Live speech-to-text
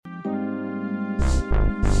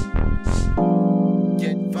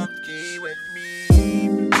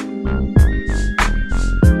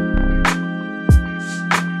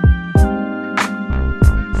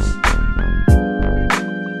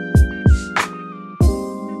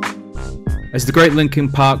As the great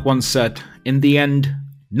Linkin Park once said, in the end,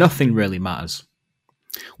 nothing really matters.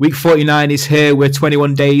 Week 49 is here. We're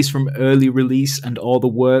 21 days from early release, and all the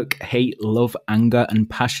work, hate, love, anger, and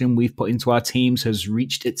passion we've put into our teams has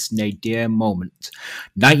reached its nadir moment.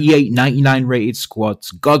 98, 99 rated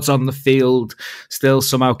squads, gods on the field, still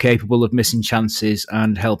somehow capable of missing chances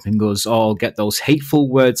and helping us all get those hateful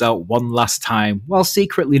words out one last time, while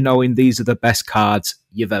secretly knowing these are the best cards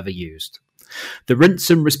you've ever used. The rinse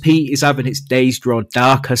and repeat is having its days grow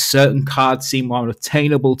darker. Certain cards seem more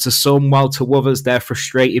attainable to some, while to others they're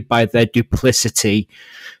frustrated by their duplicity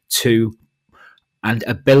to and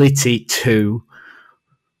ability to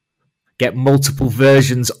get multiple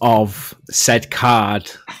versions of said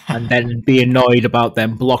card and then be annoyed about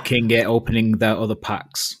them blocking it, opening their other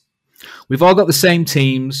packs. We've all got the same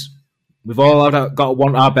teams. We've all got to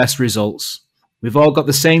want our best results. We've all got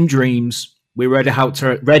the same dreams. We're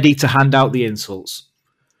ready to hand out the insults.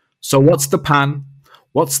 So what's the plan?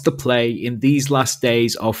 What's the play in these last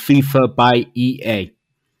days of FIFA by EA?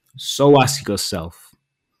 So ask yourself.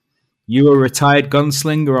 You a retired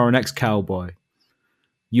gunslinger or an ex-cowboy?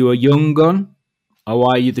 You a young gun?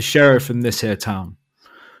 Or are you the sheriff in this here town?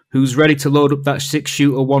 Who's ready to load up that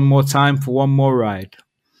 6-shooter one more time for one more ride?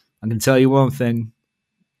 I can tell you one thing.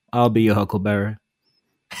 I'll be your Huckleberry.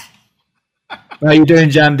 How you doing,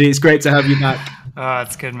 Jandy? It's great to have you back. Oh,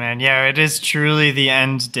 it's good, man. Yeah, it is truly the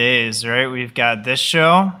end days, right? We've got this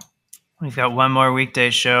show. We've got one more weekday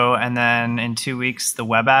show. And then in 2 weeks, the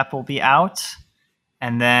web app will be out.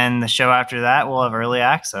 And then the show after that will have early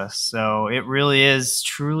access. So it really is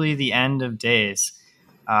truly the end of days.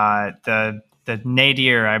 The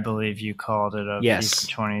nadir, I believe you called it, of yes. FIFA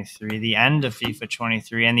 23. The end of FIFA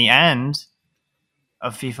 23 and the end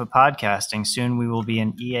of FIFA podcasting. Soon we will be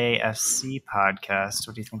an EAFC podcast.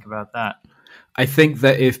 What do you think about that? I think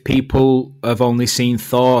that if people have only seen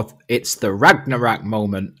Thor, it's the Ragnarok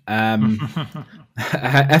moment.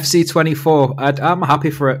 FC 24, I'm happy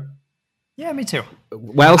for it. Yeah, me too.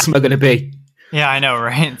 Where else am I going to be? Yeah, I know,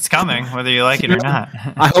 right? It's coming, whether you like it or not.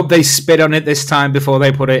 I hope they spit on it this time before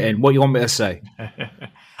they put it in. What do you want me to say?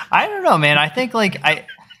 I don't know, man. I think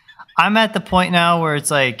I'm at the point now where it's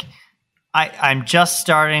like, I'm just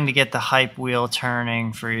starting to get the hype wheel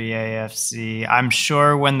turning for EAFC. I'm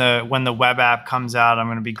sure when the web app comes out, I'm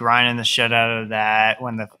going to be grinding the shit out of that.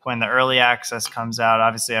 When the early access comes out,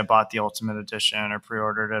 obviously I bought the Ultimate Edition or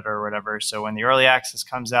pre-ordered it or whatever. So when the early access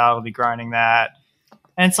comes out, I'll be grinding that.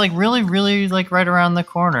 And it's like really, really like right around the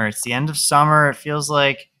corner. It's the end of summer. It feels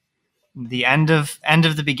like the end of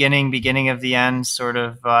the beginning of the end sort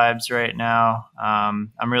of vibes right now.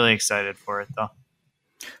 I'm really excited for it though.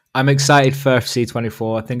 I'm excited for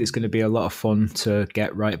FC24. I think it's going to be a lot of fun to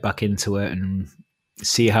get right back into it and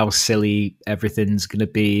see how silly everything's going to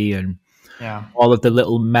be and all of the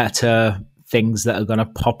little meta things that are going to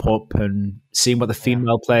pop up and seeing what the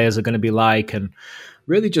female players are going to be like and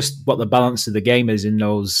really just what the balance of the game is in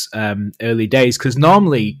those early days. Because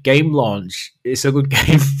normally game launch, it's a good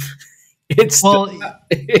game.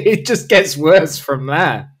 It just gets worse from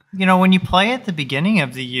there. You know, when you play at the beginning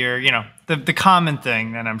of the year, you know, the common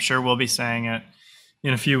thing, and I'm sure we'll be saying it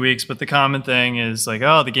in a few weeks, but the common thing is like,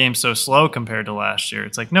 oh, the game's so slow compared to last year.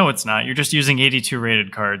 It's like, no, it's not. You're just using 82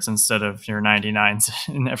 rated cards instead of your 99s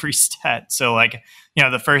in every stat. So like, you know,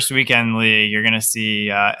 the first weekend league, you're going to see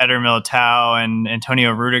Eder Militao and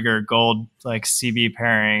Antonio Rudiger gold like CB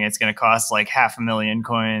pairing. It's going to cost like 500,000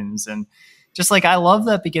 coins. And just like, I love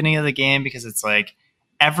that beginning of the game because it's like,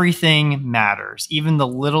 everything matters. Even the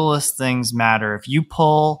littlest things matter. If you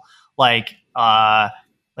pull like a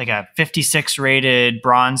 56 rated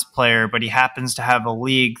bronze player, but he happens to have a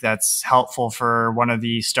league that's helpful for one of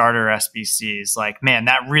the starter SBCs, like, man,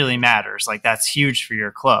 that really matters. Like, that's huge for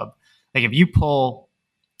your club. Like, if you pull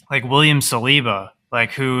like William Saliba,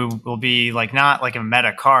 like who will be like not like a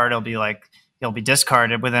meta card, he'll be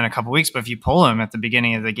discarded within a couple weeks. But if you pull him at the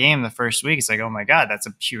beginning of the game, the first week, it's like, oh my God, that's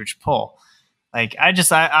a huge pull. Like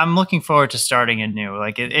I'm looking forward to starting it new.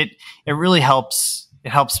 Like it really helps. It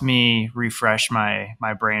helps me refresh my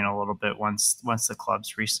brain a little bit once the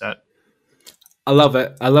club's reset. I love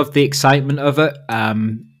it. I love the excitement of it.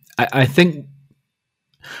 I think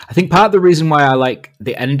part of the reason why I like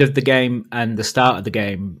the end of the game and the start of the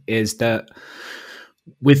game is that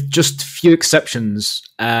with just few exceptions,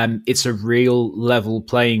 it's a real level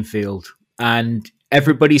playing field and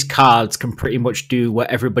everybody's cards can pretty much do what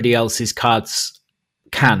everybody else's cards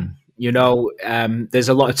can. You know, there's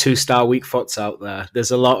a lot of 2-star weak foots out there. There's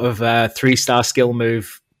a lot of 3-star skill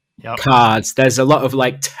move cards. There's a lot of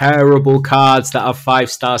like terrible cards that have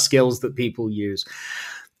 5-star skills that people use.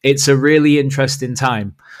 It's a really interesting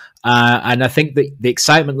time. And I think that the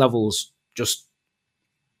excitement levels just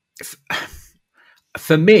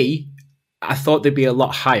for me, I thought they'd be a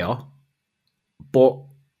lot higher, but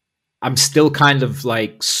I'm still kind of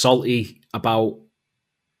like salty about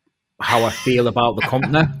how I feel about the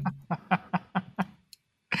company.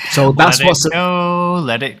 So that's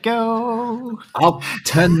let it go. I'll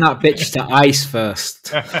turn that bitch to ice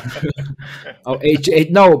first. But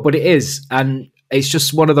it is, and it's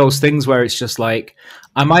just one of those things where it's just like,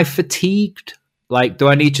 am I fatigued? Like, do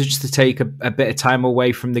I need to just to take a bit of time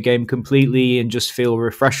away from the game completely and just feel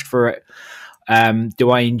refreshed for it? Do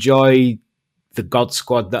I enjoy the God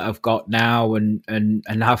Squad that I've got now and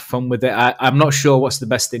have fun with it? I'm not sure what's the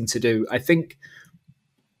best thing to do. I think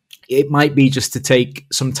it might be just to take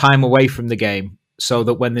some time away from the game so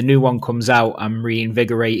that when the new one comes out, I'm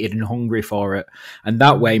reinvigorated and hungry for it. And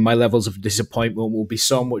that way, my levels of disappointment will be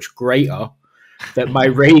so much greater that my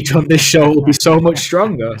rage on this show will be so much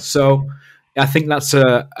stronger. So I think that's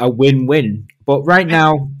a win-win. But right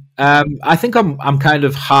now, I think I'm kind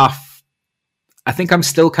of half. I think I'm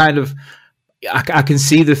still kind of. I can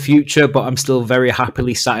see the future, but I'm still very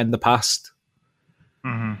happily sat in the past.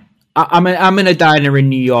 Mm-hmm. I'm in a diner in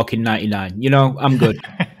New York in '99. You know, I'm good.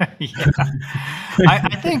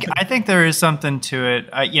 I think there is something to it.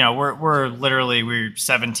 We're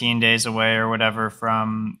 17 days away or whatever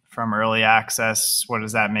from early access. What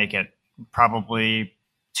does that make it? Probably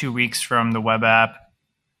 2 weeks from the web app.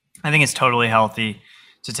 I think it's totally healthy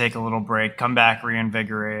to take a little break, come back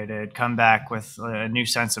reinvigorated, come back with a new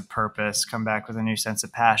sense of purpose, come back with a new sense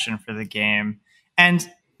of passion for the game. And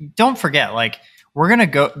don't forget, like, we're going to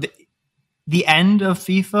go the end of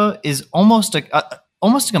FIFA is almost a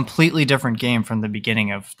completely different game from the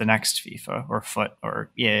beginning of the next FIFA or FUT or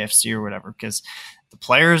EAFC or whatever, because the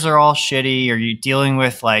players are all shitty, or you're dealing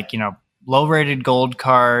with low rated gold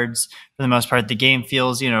cards. For the most part, the game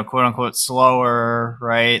feels, quote unquote slower,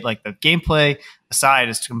 right? Like, the gameplay aside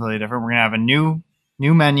is completely different. We're going to have a new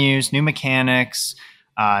menus, new mechanics,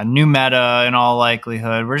 new meta in all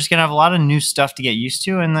likelihood. We're just going to have a lot of new stuff to get used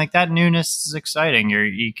to. And like, that newness is exciting.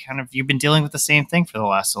 You've been dealing with the same thing for the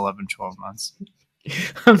last 11, 12 months.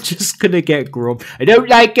 I'm just going to get grump. I don't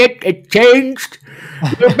like it. It changed.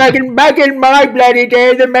 back in my bloody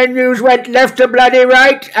day, the menus went left to bloody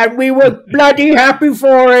right, and we were bloody happy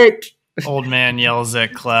for it. Old man yells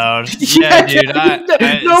at Cloud. Yeah, dude.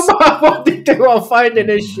 No matter what they do, I'll find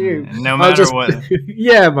an issue. No matter what.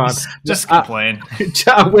 Yeah, man. Just complain.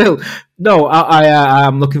 I will. No,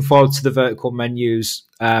 I'm looking forward to the vertical menus,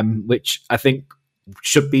 which I think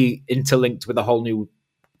should be interlinked with a whole new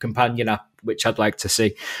companion app, which I'd like to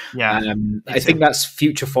see. Yeah. I think that's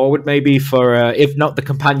future forward, maybe, for if not the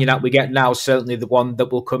companion app we get now, certainly the one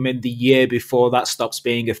that will come in the year before that stops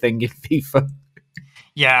being a thing in FIFA.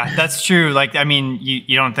 Yeah, that's true. Like, I mean,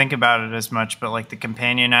 you don't think about it as much, but like the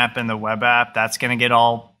companion app and the web app, that's going to get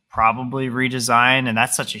all probably redesigned. And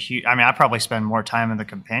that's such a huge, I mean, I probably spend more time in the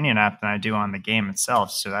companion app than I do on the game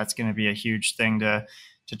itself. So that's going to be a huge thing to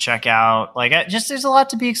check out. Like, there's a lot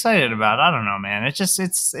to be excited about. I don't know, man.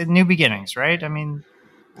 It's new beginnings, right? I mean,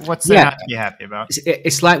 what's there not to be happy about?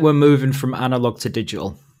 It's like we're moving from analog to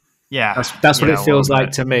digital. Yeah. That's what it feels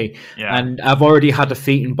like to me. Yeah. And I've already had a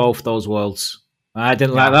feat in both those worlds. I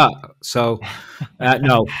didn't like that. So,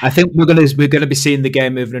 no, I think we're gonna be seeing the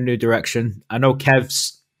game moving in a new direction. I know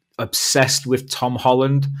Kev's obsessed with Tom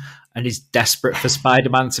Holland and he's desperate for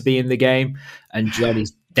Spider-Man to be in the game, and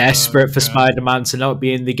Johnny's desperate for Spider-Man to not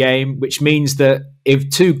be in the game, which means that if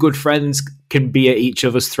two good friends can be at each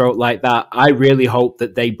other's throat like that, I really hope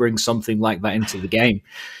that they bring something like that into the game,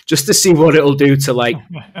 just to see what it'll do to like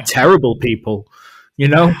terrible people, you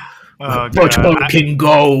know? Fucking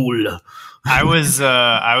goal. I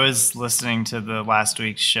was listening to the last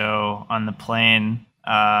week's show on the plane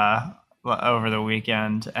over the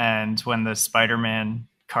weekend, and when the Spider-Man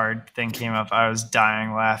card thing came up, I was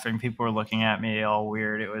dying laughing. People were looking at me all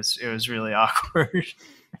weird. It was really awkward.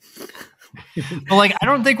 But like, I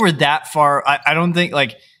don't think we're that far. I don't think,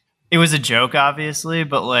 like, it was a joke, obviously,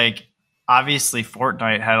 but like, obviously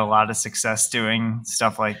Fortnite had a lot of success doing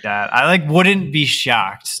stuff like that. I wouldn't be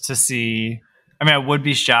shocked to see. I mean, I would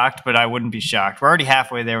be shocked, but I wouldn't be shocked. We're already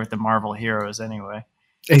halfway there with the Marvel heroes anyway.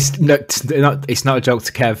 It's not a joke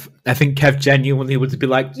to Kev. I think Kev genuinely would be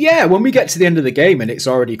like, yeah, when we get to the end of the game and it's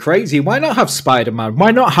already crazy, why not have Spider-Man? Why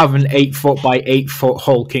not have an 8 foot by 8 foot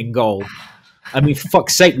hulking goal? I mean, for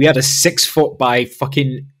fuck's sake, we had a 6 foot by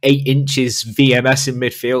fucking 8 inches VMS in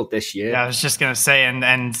midfield this year. Yeah, I was just going to say,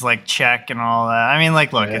 and like check and all that. I mean,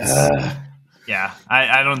 like, look, it's... Yeah,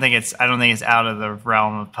 I don't think it's out of the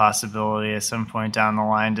realm of possibility at some point down the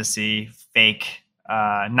line to see fake,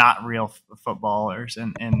 not real footballers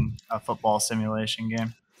in a football simulation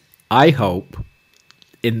game. I hope,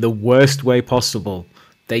 in the worst way possible,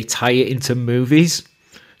 they tie it into movies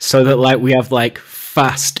so that like we have like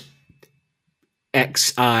Fast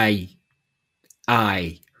XI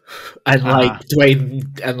and like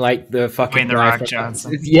Dwayne and like the fucking Dwayne The guy Rock from,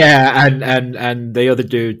 Johnson. yeah, and the other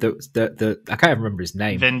dude that I can't remember his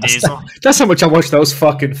name. Vin Diesel. That's how much I watch those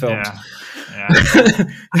fucking films. Yeah.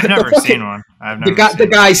 I've never seen one. The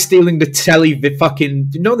guy stealing the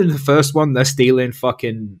fucking. You know, in the first one, they're stealing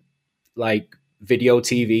fucking like video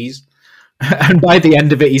TVs, and by the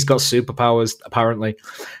end of it, he's got superpowers apparently.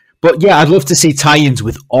 But yeah, I'd love to see tie-ins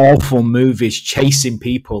with awful movies chasing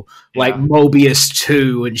people like Mobius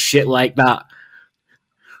 2 and shit like that.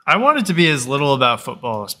 I want it to be as little about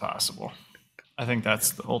football as possible. I think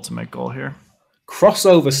that's the ultimate goal here.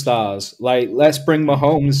 Crossover stars, like let's bring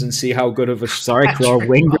Mahomes and see how good of a striker or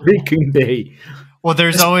winger he can be. Well,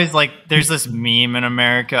 there's this meme in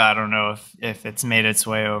America. I don't know if it's made its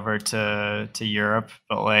way over to Europe,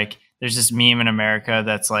 but like there's this meme in America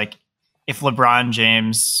that's like, if LeBron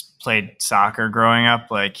James played soccer growing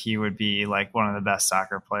up, like he would be like one of the best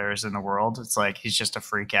soccer players in the world. It's like he's just a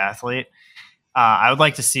freak athlete. I would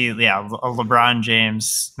like to see, a LeBron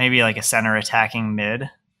James, maybe like a center attacking mid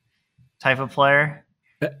type of player.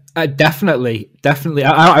 Definitely.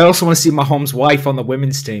 I also want to see Mahomes' wife on the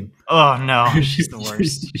women's team. Oh no, she's the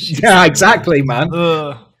worst. Yeah, exactly, man.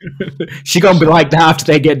 She gonna be like that after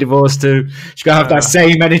they get divorced too. She gonna have that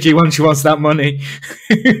same energy when she wants that money.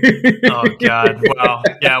 Oh God. Well,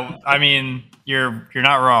 yeah. I mean, you're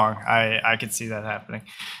not wrong. I could see that happening.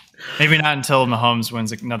 Maybe not until Mahomes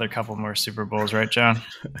wins another couple more Super Bowls, right, John?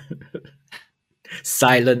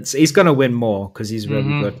 Silence. He's gonna win more because he's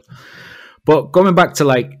really good. But going back to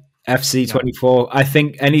like FC24, I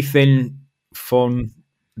think anything fun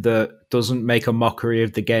that doesn't make a mockery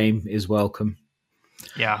of the game is welcome.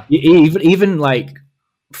 Yeah. Even like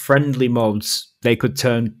friendly modes, they could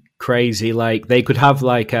turn crazy. Like they could have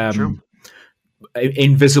like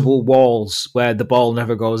invisible walls where the ball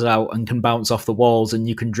never goes out and can bounce off the walls, and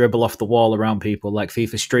you can dribble off the wall around people like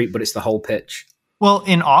FIFA Street, but it's the whole pitch. Well,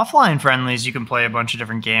 in offline friendlies, you can play a bunch of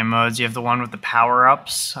different game modes. You have the one with the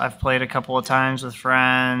power-ups. I've played a couple of times with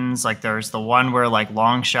friends. Like there's the one where like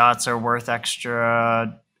long shots are worth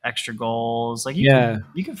extra goals. Like you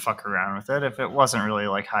can fuck around with it if it wasn't really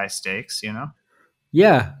like high stakes, you know?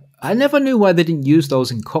 Yeah. I never knew why they didn't use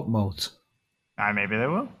those in cup modes. Maybe they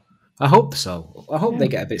will. I hope so. I hope they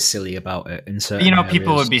get a bit silly about it in certain areas.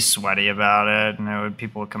 People would be sweaty about it, and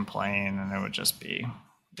people would complain, and it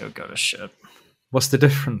would go to shit. What's the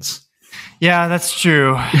difference? Yeah, that's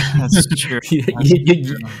true. That's true.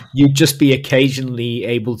 You'd just be occasionally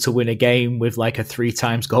able to win a game with like a 3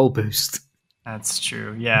 times goal boost. That's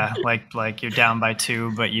true. Yeah, like you're down by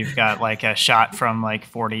 2, but you've got like a shot from like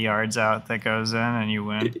 40 yards out that goes in, and you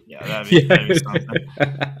win. Yeah, that'd be something.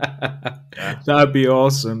 Yeah. That'd be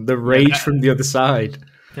awesome. The rage from the other side.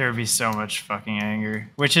 There would be so much fucking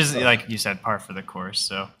anger, which is like you said, par for the course.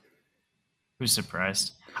 So who's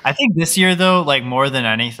surprised? I think this year, though, like more than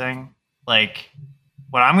anything, like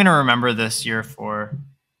what I'm going to remember this year for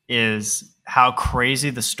is how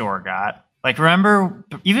crazy the store got. Like, remember,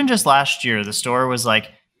 even just last year, the store was like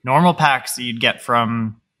normal packs that you'd get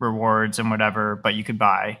from rewards and whatever, but you could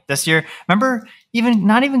buy. This year, remember,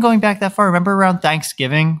 not even going back that far, remember around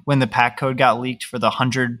Thanksgiving when the pack code got leaked for the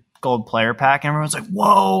 100 gold player pack, and everyone's like,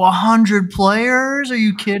 whoa, 100 players? Are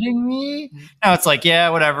you kidding me? Now it's like, yeah,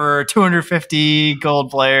 whatever, 250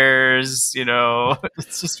 gold players,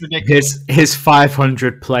 it's just ridiculous. Here's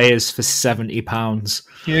 500 players for £70.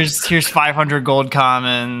 Here's 500 gold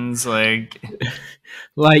commons, like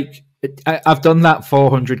I've done that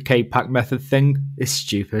 400k pack method thing. It's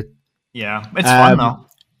stupid. Yeah, it's fun though.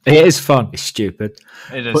 It is fun. It's stupid.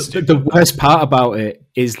 It is. But stupid. The worst part about it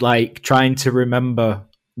is like trying to remember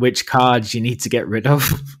which cards you need to get rid of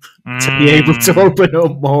to be able to open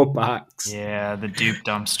up more packs. Yeah, the dupe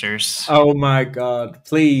dumpsters. Oh my god.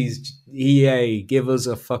 Please, EA, give us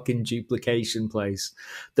a fucking duplication place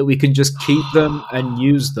that we can just keep them and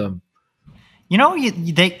use them.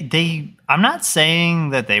 I'm not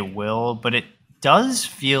saying that they will, but it does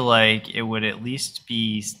feel like it would at least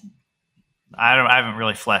be, I haven't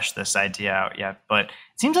really fleshed this idea out yet, but it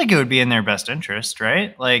seems like it would be in their best interest,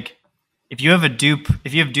 right? Like if you have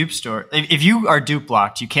dupe store, if you are dupe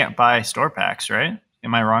blocked, you can't buy store packs, right?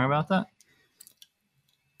 Am I wrong about that?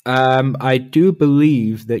 I do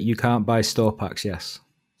believe that you can't buy store packs, yes.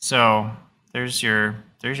 So there's your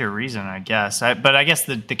reason, I guess. But I guess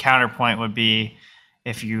the counterpoint would be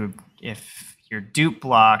if you're dupe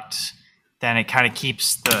blocked, then it kind of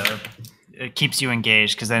keeps it keeps you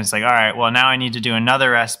engaged because then it's like, all right, well now I need to do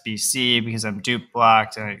another SBC because I'm dupe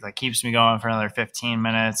blocked, and it like keeps me going for another 15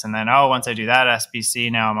 minutes, and then once I do that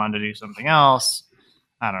SBC, now I'm on to do something else.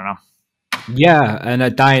 I don't know. Yeah, and a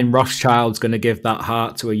dying Rothschild's going to give that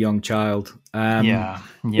heart to a young child. Yeah.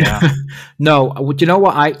 No, do you know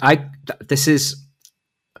what? This is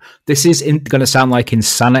going to sound like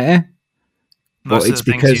insanity, Most but it's of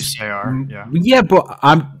the things because you say are, yeah. But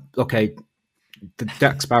I'm okay. The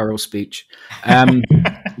Jack Sparrow speech.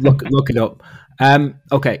 Look it up.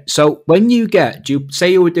 Okay, so when you get,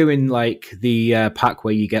 say you were doing like the pack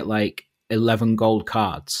where you get like 11 gold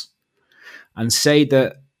cards, and say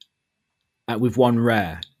that with one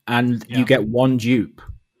rare, and you get one dupe.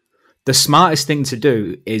 The smartest thing to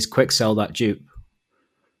do is quick sell that dupe.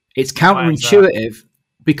 It's counterintuitive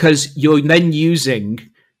because you're then using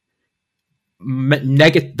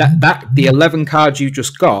the 11 cards you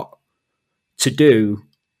just got to do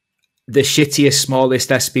the shittiest, smallest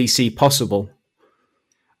SBC possible.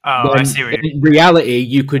 Oh, I see what in reality,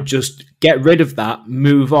 you could just get rid of that,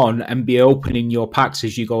 move on, and be opening your packs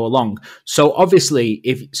as you go along. So obviously,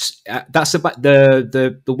 if that's about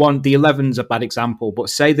the 11's a bad example, but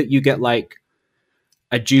say that you get like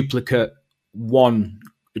a duplicate one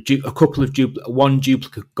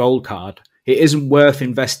duplicate gold card, it isn't worth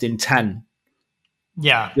investing 10.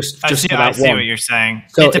 Yeah, just I see what you're saying.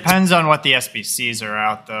 So it depends on what the SBCs are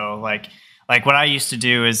out, though. Like what I used to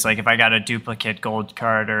do is like if I got a duplicate gold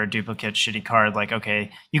card or a duplicate shitty card, like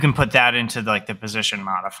okay, you can put that into like the position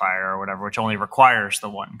modifier or whatever, which only requires the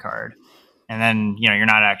one card, and then you're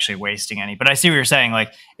not actually wasting any. But I see what you're saying.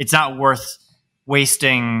 Like it's not worth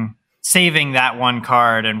saving that one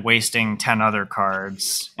card and wasting 10 other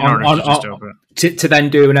cards in order to just open it. To then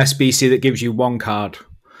do an SBC that gives you one card.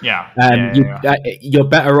 You're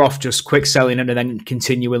better off just quick selling it and then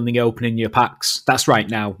continually opening your packs. That's right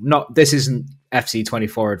now. This isn't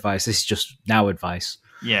FC24 advice. This is just now advice.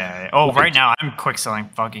 Yeah. Right now I'm quick selling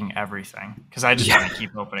fucking everything because I just want to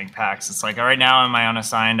keep opening packs. It's like right now in my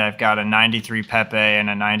unassigned, I've got a 93 Pepe and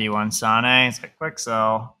a 91 Sane. It's like quick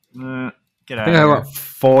sell. Get out of here. I got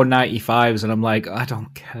 495s and I'm like, I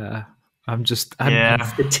don't care. I'm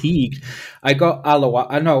fatigued. I got Aloha.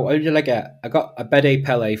 I know. What did I get? I got a Bede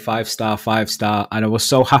Pele 5-star, and I was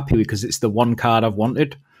so happy because it's the one card I've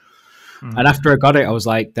wanted. Mm-hmm. And after I got it, I was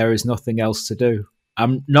like, there is nothing else to do.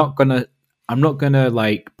 I'm not gonna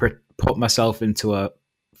like put myself into a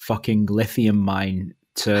fucking lithium mine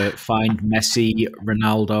to find Messi,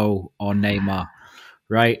 Ronaldo, or Neymar.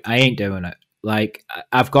 Right? I ain't doing it. Like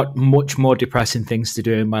I've got much more depressing things to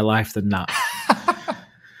do in my life than that.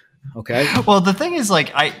 Okay. Well, the thing is,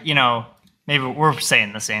 like, maybe we're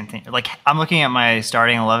saying the same thing. Like, I'm looking at my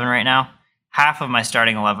starting 11 right now. Half of my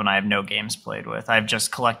starting 11 I have no games played with. I've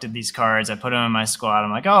just collected these cards. I put them in my squad.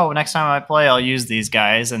 I'm like, next time I play, I'll use these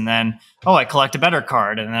guys. And then, I collect a better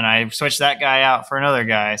card. And then I switch that guy out for another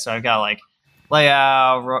guy. So I've got, like,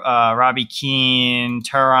 Leao, Robbie Keane,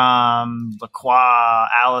 Thuram, Lacroix,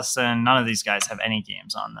 Allison. None of these guys have any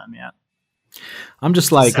games on them yet. I'm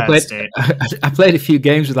just like, I played a few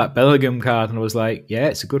games with that Bellingham card and I was like, yeah,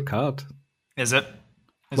 it's a good card. Is it?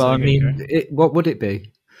 Well, I mean, what would it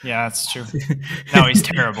be? Yeah, that's true. No, he's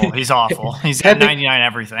terrible. He's awful. He's got 99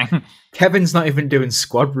 everything. Kevin's not even doing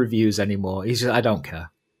squad reviews anymore. He's just, I don't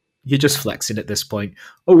care. You're just flexing at this point.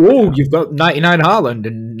 You've got 99 Haaland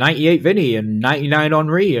and 98 Vinny and 99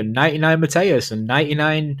 Henry and 99 Mateus and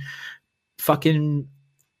 99 fucking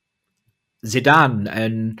Zidane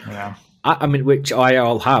and... Yeah. I mean, which I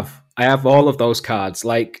all have. I have all of those cards.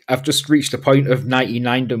 Like, I've just reached a point of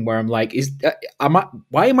 99 where I'm like,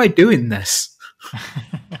 why am I doing this?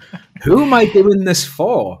 Who am I doing this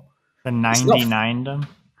for? The 99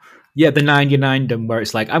 Yeah, the 99 where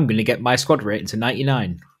it's like, I'm going to get my squad rating to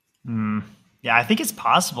 99. Yeah, I think it's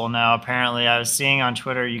possible now, apparently. I was seeing on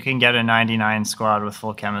Twitter you can get a 99 squad with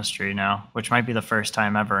full chemistry now, which might be the first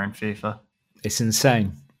time ever in FIFA. It's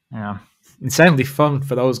insane. Yeah. Insanely fun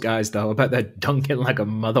for those guys, though. I bet they're dunking like a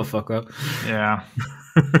motherfucker. Yeah.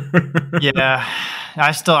 Yeah.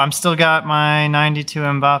 I'm still got my 92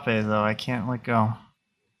 Mbappe, though. I can't let go.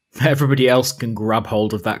 Everybody else can grab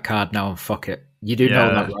hold of that card now and fuck it. You do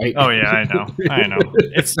know that, right? Oh, yeah, I know.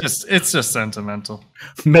 It's just sentimental.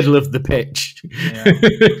 Middle of the pitch. Yeah.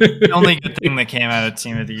 The only good thing that came out of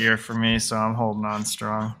Team of the Year for me, so I'm holding on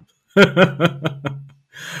strong.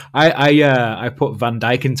 I put Van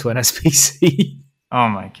Dijk into an SPC. Oh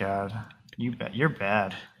my god, you're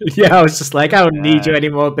bad. Yeah, I was just like, I don't need you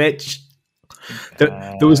anymore, bitch.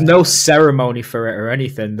 There was no ceremony for it or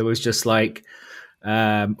anything. There was just like,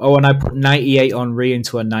 and I put 98 Henry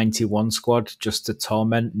into a 91 squad just to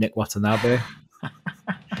torment Nick Watanabe.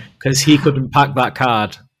 because he couldn't pack that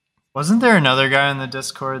card. Wasn't there another guy in the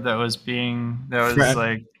Discord that was Threatened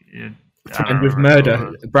like with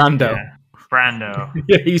murder, Brando. Yeah, Brando.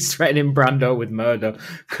 Yeah, he's threatening Brando with murder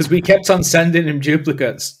because we kept on sending him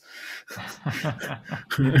duplicates.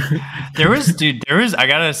 There was I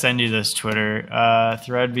gotta send you this Twitter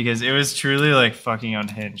thread because it was truly like fucking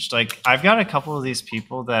unhinged. Like I've got a couple of these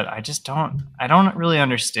people that I don't really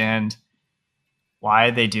understand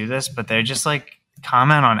why they do this, but they just like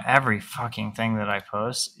comment on every fucking thing that I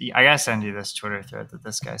post. I gotta send you this Twitter thread that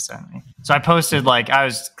this guy sent me. So I posted like I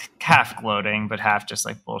was half gloating but half just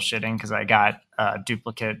like bullshitting because I got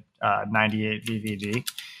duplicate 98 VVD.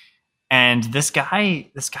 And this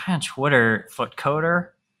guy on Twitter, Footcoder,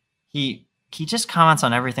 he just comments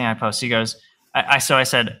on everything I post. He goes, I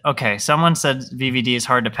said, okay, someone said VVD is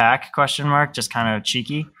hard to pack, ? Just kind of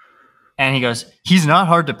cheeky. And he goes, he's not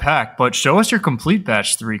hard to pack, but show us your complete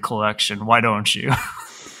batch 3 collection. Why don't you?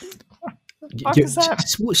 What is that?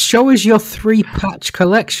 Show us your 3-patch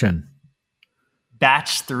collection.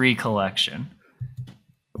 Batch 3 collection.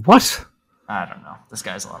 What? I don't know. This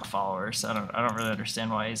guy's a lot of followers. I don't really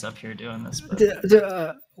understand why he's up here doing this. But.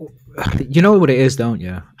 You know what it is, don't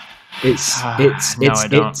you? It's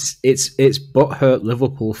butthurt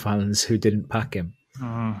Liverpool fans who didn't pack him.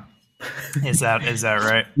 Is that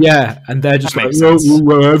right? Yeah, and they're just like,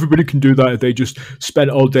 well, everybody can do that if they just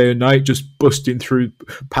spend all day and night just busting through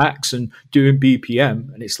packs and doing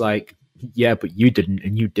BPM. And it's like, yeah, but you didn't,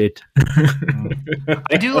 and you did.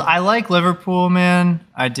 I do. I like Liverpool, man.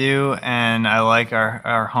 I do, and I like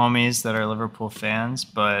our homies that are Liverpool fans.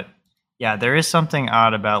 But yeah, there is something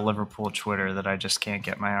odd about Liverpool Twitter that I just can't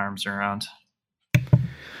get my arms around.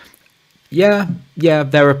 Yeah.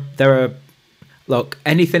 There are. Look,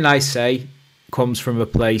 anything I say comes from a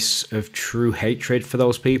place of true hatred for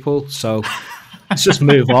those people. So let's just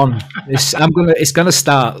move on. It's gonna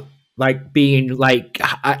start like being like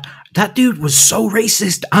that dude was so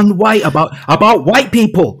racist and white about white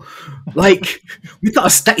people. Like we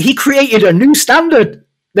got he created a new standard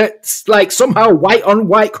that's like somehow white on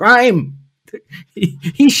white crime.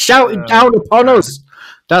 He shouted down upon us.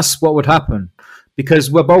 That's what would happen.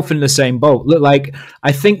 Because we're both in the same boat. Look, like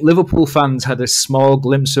I think Liverpool fans had a small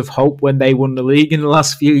glimpse of hope when they won the league in the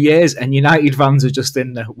last few years, and United fans are just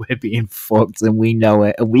in there. We're being fucked, and we know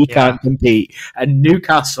it, and we can't compete. And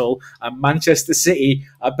Newcastle and Manchester City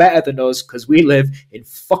are better than us because we live in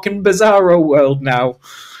fucking bizarro world now.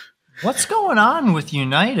 What's going on with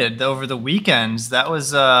United over the weekends? That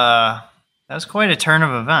was quite a turn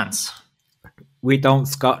of events. We don't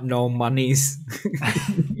got no monies.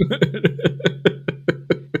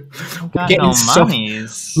 We're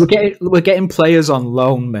getting players on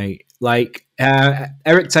loan, mate. Like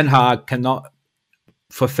Erik ten Hag cannot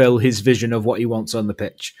fulfill his vision of what he wants on the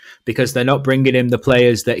pitch because they're not bringing him the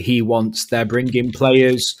players that he wants. They're bringing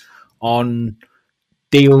players on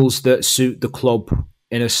deals that suit the club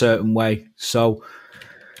in a certain way. So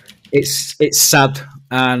it's sad.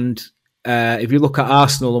 And if you look at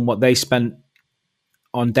Arsenal and what they spent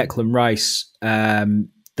on Declan Rice,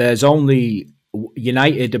 there's only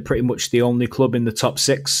United are pretty much the only club in the top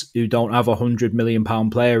 6 who don't have £100 million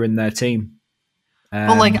player in their team.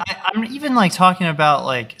 But like, I'm even like talking about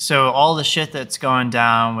like, so all the shit that's going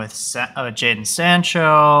down with Jadon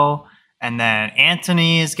Sancho, and then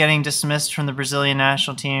Antony is getting dismissed from the Brazilian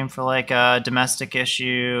national team for like a domestic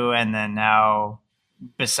issue, and then now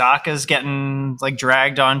Bissaka's getting like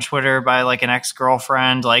dragged on Twitter by like an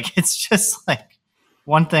ex-girlfriend. Like it's just like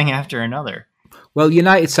one thing after another. Well,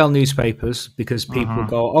 United sell newspapers because people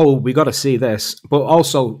go, oh, we got to see this. But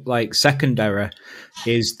also, like, secondary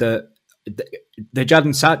is that the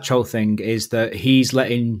Jadon Sancho thing is that he's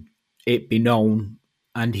letting it be known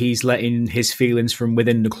and he's letting his feelings from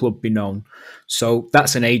within the club be known. So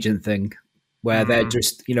that's an agent thing where they're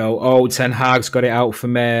just, oh, Ten Hag's got it out for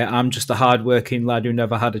me. I'm just a hardworking lad who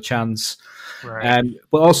never had a chance. Right.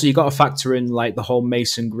 But also you got to factor in, like, the whole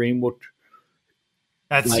Mason Greenwood.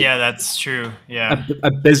 That's true. Yeah.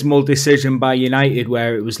 Abysmal decision by United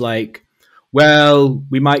where it was like, well,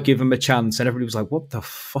 we might give him a chance. And everybody was like, what the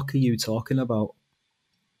fuck are you talking about?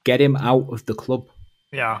 Get him out of the club.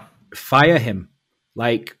 Yeah. Fire him.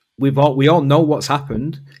 Like, we all know what's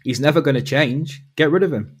happened. He's never going to change. Get rid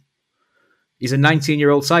of him. He's a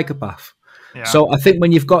 19-year-old psychopath. Yeah. So I think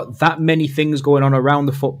when you've got that many things going on around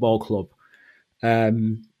the football club,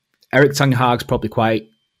 Erik ten Hag's probably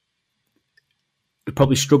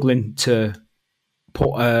struggling to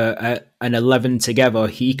put an 11 together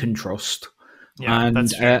he can trust. Yeah, and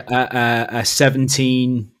a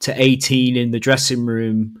 17 to 18 in the dressing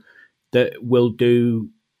room that will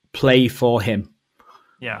play for him.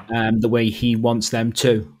 Yeah. The way he wants them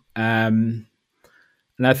to. And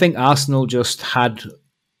I think Arsenal just had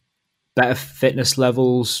better fitness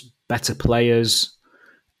levels, better players,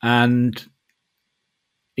 and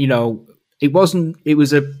it wasn't. It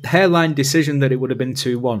was a hairline decision that it would have been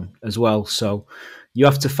 2-1 as well. So you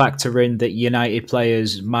have to factor in that United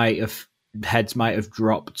players heads might have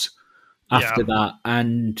dropped after that,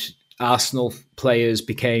 and Arsenal players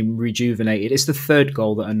became rejuvenated. It's the third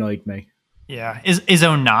goal that annoyed me. Yeah, is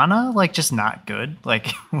Onana like just not good? Like,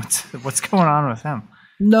 what's going on with him?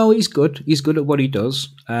 No, he's good. He's good at what he does.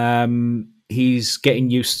 He's getting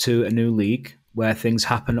used to a new league where things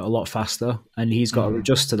happen a lot faster, and he's got to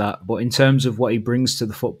adjust to that. But in terms of what he brings to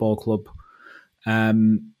the football club,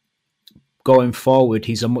 going forward,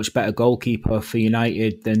 he's a much better goalkeeper for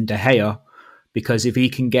United than De Gea, because if he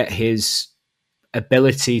can get his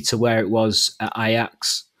ability to where it was at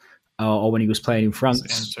Ajax or when he was playing in France.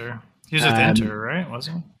 He was with Inter, right?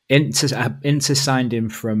 Wasn't he? Inter signed him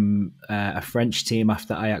from a French team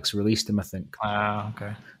after Ajax released him, I think.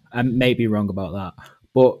 Okay. I may be wrong about that.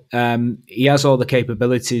 But he has all the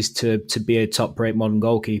capabilities to be a top-rate modern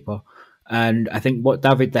goalkeeper. And I think what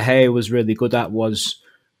David De Gea was really good at was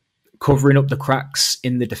covering up the cracks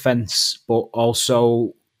in the defence, but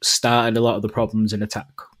also started a lot of the problems in attack.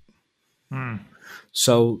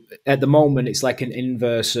 So at the moment, it's like an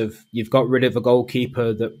inverse of you've got rid of a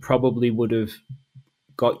goalkeeper that probably would have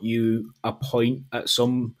got you a point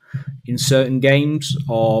in certain games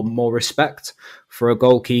or more respect for a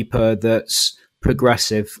goalkeeper that's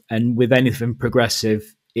progressive. And with anything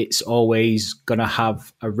progressive, it's always going to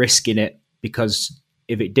have a risk in it, because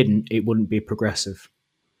if it didn't, it wouldn't be progressive.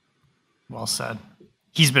 Well said.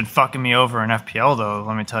 He's been fucking me over in FPL, though,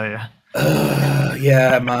 let me tell you.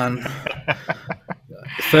 Yeah, man.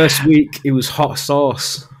 First week, it was hot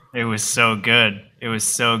sauce. It was so good. It was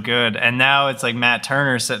so good. And now it's like Matt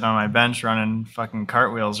Turner sitting on my bench running fucking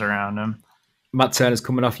cartwheels around him. Matt Turner's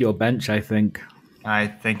coming off your bench, I think. I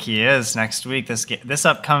think he is next week. This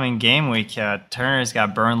upcoming game week, Turner's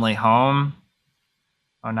got Burnley home.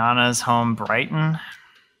 Onana's home Brighton.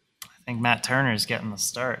 I think Matt Turner's getting the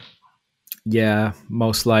start. Yeah,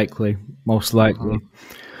 most likely.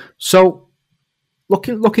 So,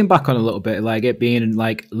 looking back on a little bit, like it being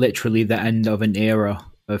like literally the end of an era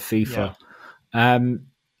of FIFA. Yeah.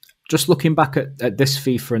 Just looking back at this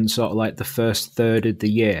FIFA and sort of like the first third of the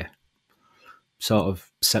year, sort of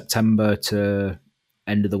September to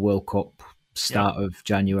end of the World Cup, start of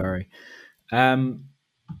January. How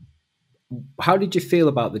did you feel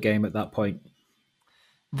about the game at that point?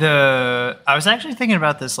 I was actually thinking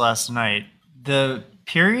about this last night. The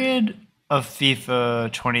period of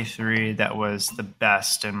FIFA 23 that was the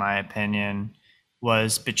best, in my opinion,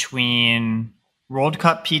 was between World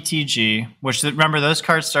Cup PTG, which, remember, those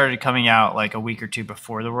cards started coming out like a week or two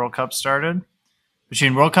before the World Cup started.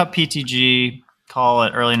 Between World Cup PTG, call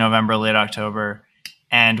it early November, late October,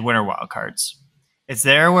 and Winter Wildcards. It's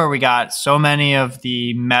there where we got so many of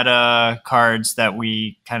the meta cards that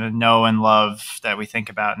we kind of know and love that we think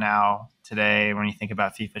about now today when you think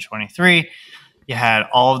about FIFA 23. You had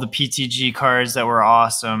all of the PTG cards that were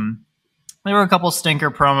awesome. There were a couple stinker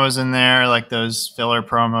promos in there, like those filler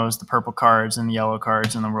promos, the purple cards and the yellow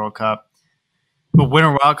cards in the World Cup. But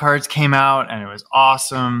Winter Wildcards came out, and it was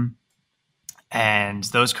awesome. And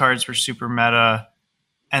those cards were super meta.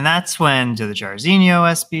 And that's when the Jairzinho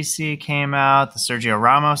SBC came out. The Sergio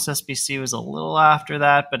Ramos SBC was a little after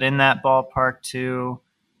that, but in that ballpark too.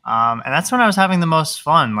 And that's when I was having the most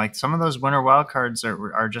fun. Like some of those Winter Wildcards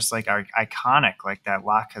are just like iconic, like that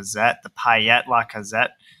Lacazette, the Payet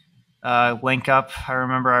Lacazette link up. I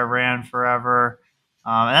remember I ran forever.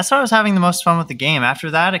 And that's when I was having the most fun with the game. After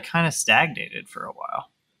that, it kind of stagnated for a while.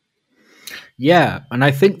 Yeah, and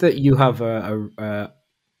I think that you have a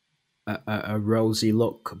rosy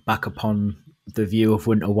look back upon the view of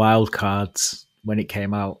Winter Wildcards when it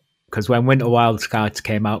came out. Because when Winter Wildcards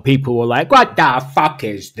came out, people were like, "What the fuck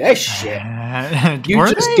is this shit? You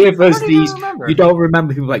just give us these." You don't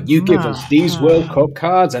remember people like, "You give us these World Cup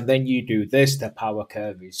cards, and then you do this." The power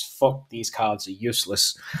curve is fuck. These cards are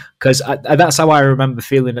useless. Because that's how I remember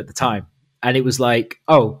feeling at the time, and it was like,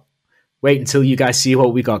 "Oh, wait until you guys see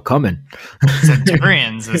what we got coming."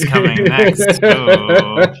 Centurions is coming next.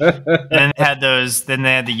 Then they had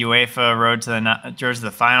the UEFA Road to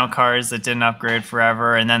the Final cards that didn't upgrade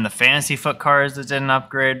forever, and then the Fantasy Foot cards that didn't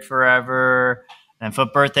upgrade forever. And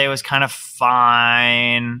Foot Birthday was kind of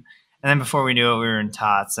fine. And then before we knew it, we were in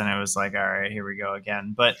tots, and it was like, all right, here we go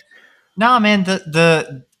again. But no, man,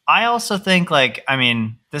 I also think, like, I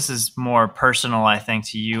mean, this is more personal, I think,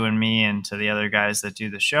 to you and me and to the other guys that do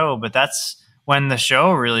the show, but that's when the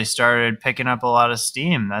show really started picking up a lot of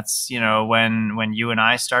steam. That's, when you and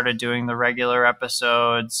I started doing the regular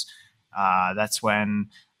episodes. That's when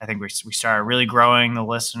I think we started really growing the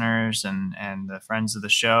listeners and the friends of the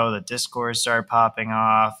show. The Discord started popping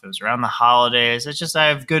off. It was around the holidays. It's just I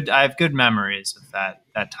have good memories of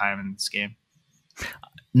that time in this game.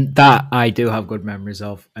 That I do have good memories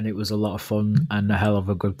of, and it was a lot of fun and a hell of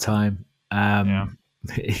a good time.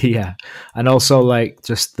 Yeah, and also like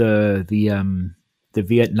just the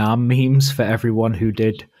Vietnam memes for everyone who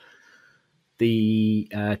did the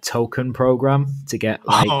token program to get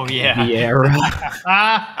like Vieira.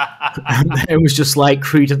 It was just like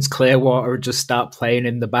Creedence Clearwater would just start playing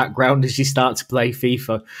in the background as you start to play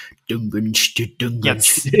FIFA.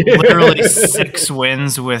 Yes, literally 6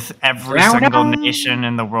 wins with every single nation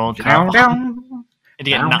in the World Cup. And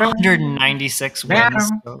you get 196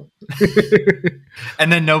 wins.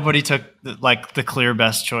 And then nobody took the clear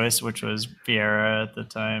best choice, which was Vieira at the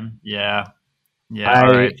time. Yeah.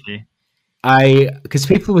 Because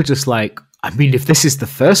people were just like, I mean, if this is the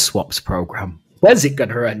first swaps program, where's it going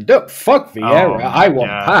to end up? Fuck Vieira. I want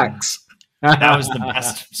packs. That was the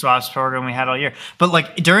best swaps program we had all year. But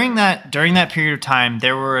like during that period of time,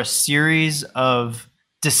 there were a series of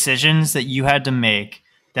decisions that you had to make.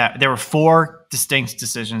 That there were 4 distinct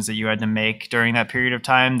decisions that you had to make during that period of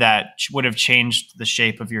time that would have changed the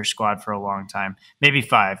shape of your squad for a long time. Maybe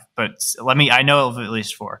 5, but I know of at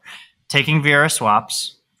least 4. Taking Vieira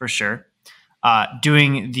swaps for sure.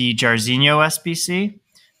 Doing the Jairzinho SBC,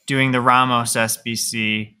 doing the Ramos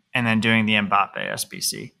SBC, and then doing the Mbappe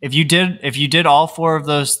SBC. If you did all 4 of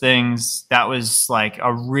those things, that was like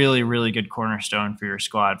a really, really good cornerstone for your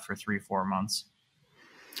squad for 3-4 months.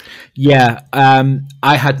 Yeah,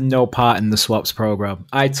 I had no part in the swaps program.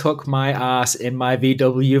 I took my ass in my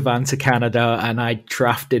VW van to Canada and I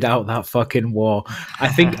drafted out that fucking war. I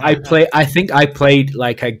think I played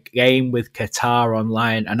like a game with Qatar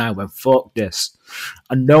online and I went, fuck this.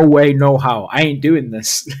 And no way, no how. I ain't doing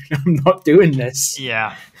this. I'm not doing this.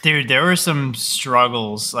 Yeah. Dude, there were some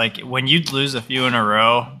struggles. Like when you'd lose a few in a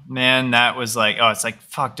row, man, that was like, it's like,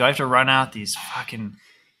 fuck, do I have to run out these fucking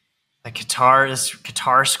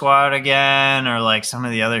Qatar squad again, or like some of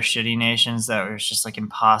the other shitty nations that was just like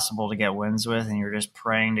impossible to get wins with, and you're just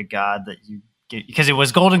praying to God that you get, because it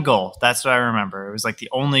was golden goal. That's what I remember. It was like the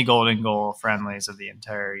only golden goal friendlies of the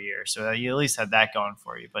entire year, so you at least had that going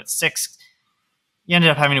for you. But 6, you ended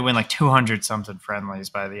up having to win like 200 something friendlies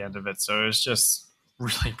by the end of it, so it was just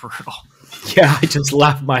really brutal. Yeah, I just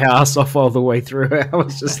laughed my ass off all the way through it. I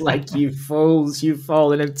was just like, you fools, you've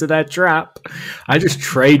fallen into their trap. I just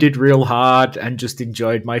traded real hard and just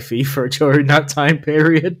enjoyed my FIFA during that time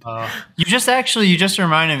period. You just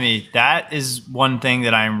reminded me, that is one thing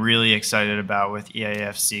that I'm really excited about with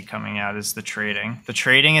EAFC coming out is the trading. The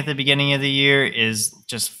trading at the beginning of the year is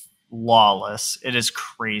just lawless. It is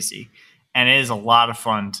crazy. And it is a lot of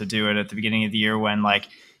fun to do it at the beginning of the year when like,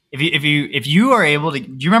 if you are able to,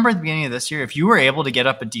 do you remember at the beginning of this year, if you were able to get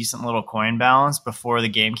up a decent little coin balance before the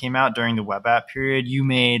game came out during the web app period, you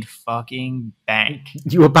made fucking bank.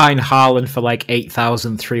 You were buying Haaland for like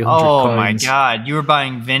 8,300 coins. Oh my God. You were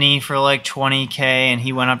buying Vinny for like 20K and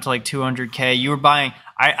he went up to like 200K. You were buying,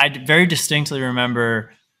 I very distinctly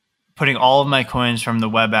remember putting all of my coins from the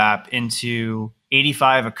web app into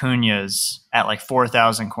 85 Acuñas at like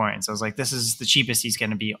 4,000 coins. I was like, this is the cheapest he's going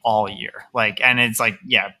to be all year. Like, and it's like,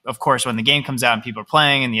 yeah, of course, when the game comes out and people are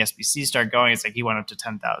playing and the SBCs start going, it's like he went up to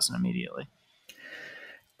 10,000 immediately.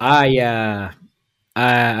 I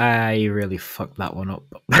really fucked that one up.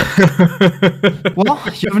 Well,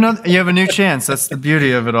 you have a new chance. That's the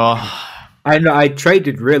beauty of it all. I know I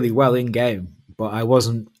traded really well in game, but I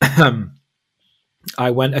wasn't.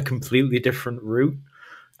 I went a completely different route.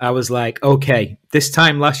 I was like, okay, this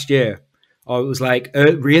time last year, or it was like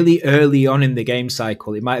really early on in the game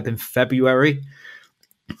cycle, it might have been February,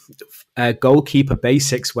 goalkeeper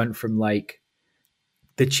basics went from like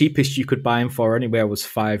the cheapest you could buy him for anywhere was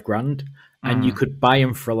 $5,000 and you could buy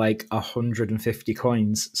him for like 150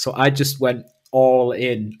 coins. So I just went all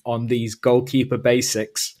in on these goalkeeper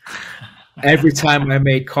basics every time I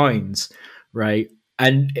made coins, right?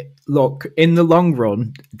 And look, in the long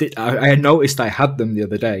run, I noticed I had them the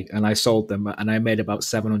other day and I sold them and I made about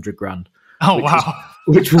 700 grand. Oh, wow.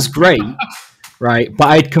 Which was great, right? But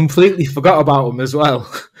I'd completely forgot about them as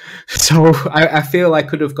well. So I feel I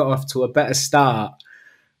could have got off to a better start.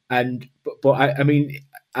 But I mean,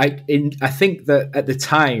 I think that at the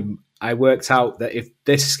time I worked out that if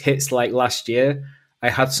this hits like last year, I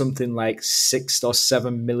had something like 6 or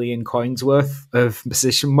 7 million coins worth of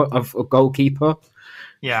position of a goalkeeper.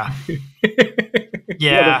 Yeah.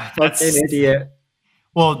 Yeah. That's an idiot.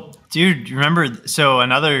 Well, dude, remember? So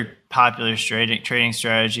another popular trading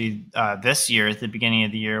strategy this year at the beginning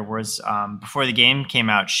of the year was before the game came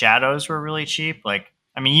out. Shadows were really cheap. Like,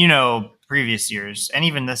 I mean, previous years and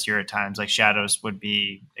even this year at times, like shadows would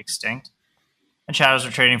be extinct, and shadows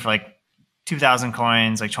were trading for like 2,000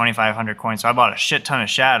 coins, like 2,500 coins. So I bought a shit ton of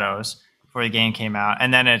shadows before the game came out,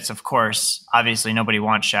 and then it's of course obviously nobody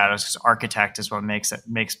wants shadows because architect is what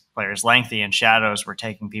makes players lengthy, and shadows were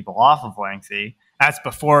taking people off of lengthy. That's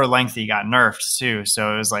before lengthy got nerfed too.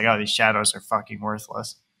 So it was like, oh, these shadows are fucking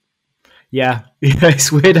worthless. Yeah,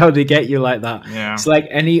 it's weird how they get you like that. Yeah. It's like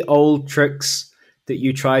any old tricks that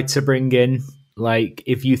you try to bring in. Like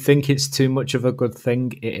if you think it's too much of a good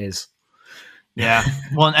thing, it is. Yeah.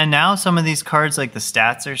 Well, and now some of these cards, like the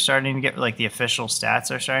stats are starting to get, like the official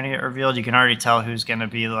stats are starting to get revealed. You can already tell who's going to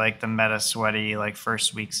be like the meta sweaty, like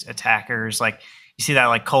first week's attackers. Like you see that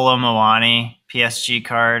like Kolo Moani PSG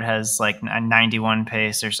card has like a 91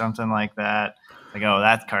 pace or something like that. Like, oh,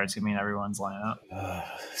 that card's going to be in everyone's lineup.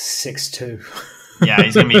 6'2". Yeah,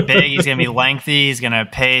 he's going to be big. He's going to be lengthy. He's going to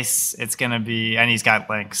pace. It's going to be, and he's got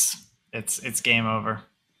links. It's game over.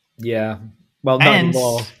 Yeah. Well, not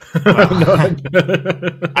anymore. Well,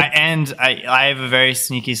 I have a very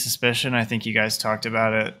sneaky suspicion. I think you guys talked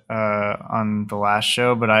about it on the last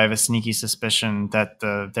show, but I have a sneaky suspicion that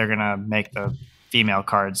they're going to make the female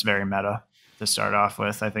cards very meta to start off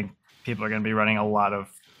with. I think people are going to be running a lot of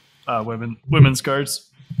women's cards.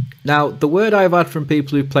 Now, the word I've had from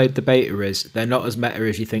people who played the beta is they're not as meta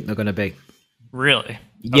as you think they're going to be. Really?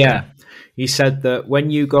 Yeah. Okay. He said that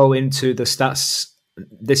when you go into the stats,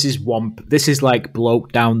 this is like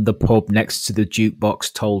bloke down the pub next to the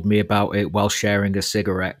jukebox told me about it while sharing a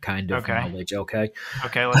cigarette kind of knowledge. Okay,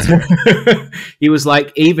 let's hear it. He was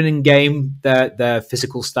like, even in game, their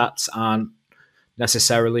physical stats aren't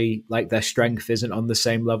necessarily like their strength isn't on the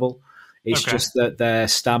same level. It's just that their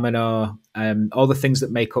stamina, all the things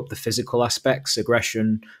that make up the physical aspects,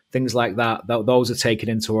 aggression, things like that, those are taken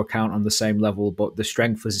into account on the same level, but the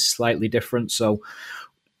strength is slightly different. So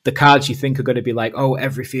the cards you think are going to be like, oh,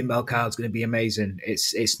 every female card's going to be amazing.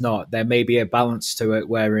 It's not. There may be a balance to it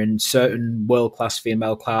wherein certain world-class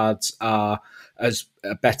female cards are as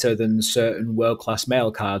better than certain world-class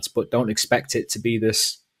male cards, but don't expect it to be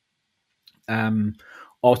this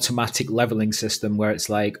automatic leveling system where it's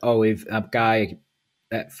like, oh, if a guy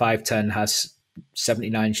at 5'10" has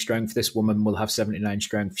 79 strength, this woman will have 79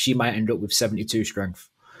 strength. She might end up with 72 strength.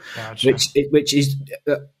 Gotcha. Which is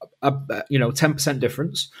a 10%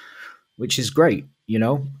 difference, which is great,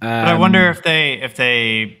 but I wonder if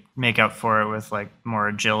they make up for it with like more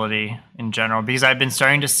agility in general, because I've been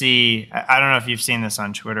starting to see, I don't know if you've seen this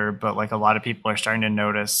on Twitter, but like a lot of people are starting to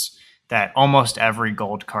notice that almost every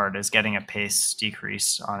gold card is getting a pace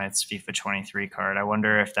decrease on its FIFA 23 card. I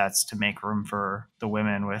wonder if that's to make room for the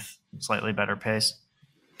women with slightly better pace.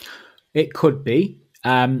 It could be.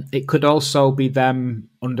 It could also be them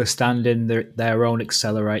understanding their own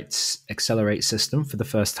accelerate system for the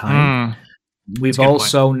first time. We've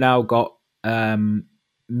also now got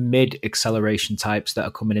mid acceleration types that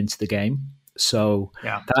are coming into the game. So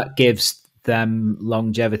that gives them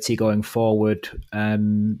longevity going forward,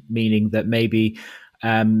 meaning that maybe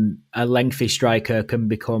a lengthy striker can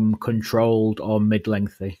become controlled or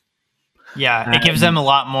mid-lengthy. Yeah, it gives them a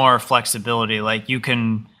lot more flexibility. Like you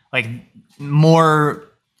can more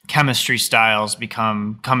chemistry styles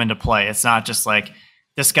come into play. It's not just like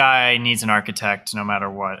this guy needs an architect no matter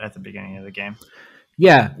what at the beginning of the game.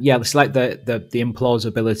 Yeah, it's like the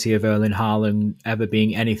implausibility of Erling Haaland ever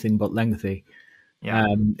being anything but lengthy.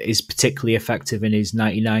 Is particularly effective in his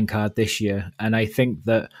 99 card this year. And I think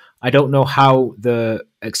that I don't know how the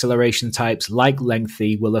acceleration types like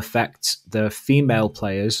lengthy will affect the female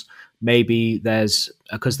players. Maybe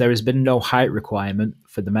because there has been no height requirement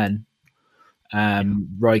for the men.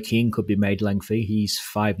 Roy Keane could be made lengthy. He's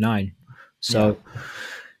 5'9". So,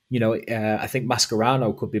 I think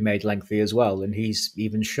Mascherano could be made lengthy as well, and he's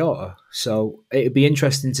even shorter. So it'd be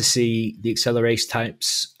interesting to see the acceleration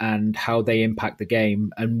types and how they impact the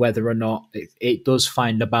game, and whether or not it does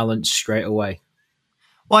find a balance straight away.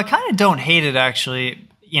 Well, I kind of don't hate it, actually.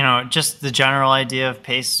 Just the general idea of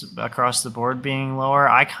pace across the board being lower.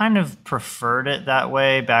 I kind of preferred it that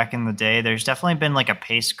way back in the day. There's definitely been like a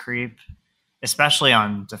pace creep, especially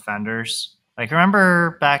on defenders. Like,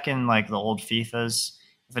 remember back in like the old FIFAs,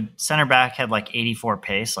 if a center back had like 84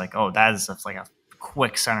 pace, like, oh, that is like a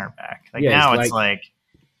quick center back. Like now it's like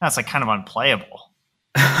kind of unplayable.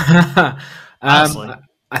 I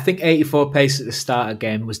think 84 pace at the start of the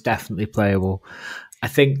game was definitely playable. I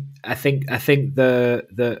think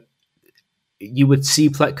the you would see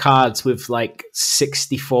cards with like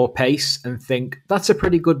 64 pace and think that's a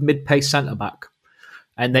pretty good mid-pace centre back.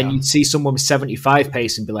 And then you'd see someone with 75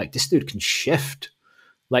 pace and be like, this dude can shift.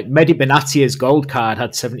 Like Mehdi Benatia's gold card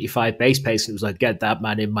had 75 base pace. And it was like, get that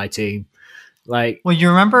man in my team. Like, well, you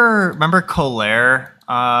remember Collier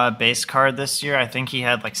base card this year? I think he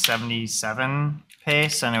had like 77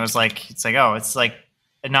 pace, and it's like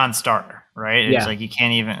a non-starter, right? It's like you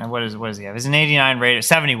can't even. What does he have? He's an 89 rated,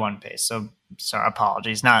 71 pace. So sorry,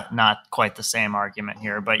 apologies, not quite the same argument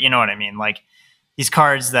here, but you know what I mean. Like these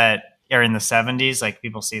cards that are in the 70s, like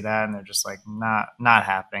people see that and they're just like not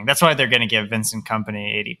happening. That's why they're going to give Vincent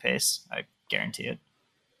Kompany 80 pace. I guarantee it.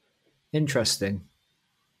 Interesting.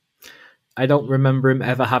 I don't remember him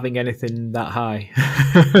ever having anything that high.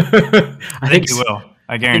 I think he will.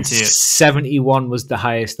 I guarantee it. 71 was the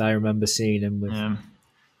highest I remember seeing him with. Yeah.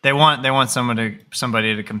 They want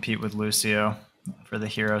somebody to compete with Lucio for the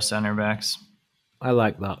hero center backs. I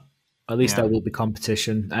like that. At least there will be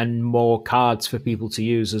competition and more cards for people to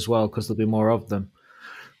use as well, because there'll be more of them.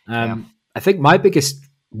 I think my biggest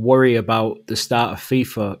worry about the start of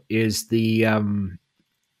FIFA is the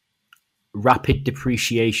rapid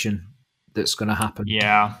depreciation that's going to happen.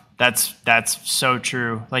 Yeah, that's so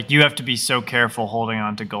true. Like you have to be so careful holding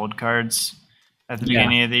on to gold cards at the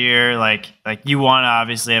beginning of the year. Like you want to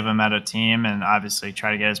obviously have a meta team and obviously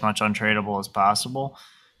try to get as much untradeable as possible.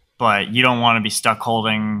 But you don't want to be stuck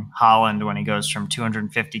holding Holland when he goes from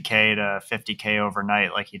 250K to 50K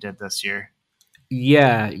overnight like he did this year.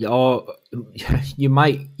 Yeah, or you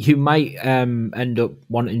might end up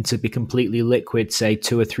wanting to be completely liquid, say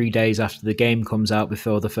 2 or 3 days after the game comes out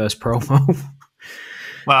before the first promo.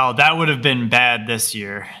 Well, that would have been bad this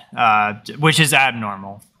year, which is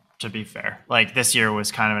abnormal, to be fair. Like this year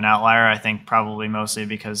was kind of an outlier, I think, probably mostly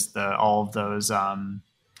because all of those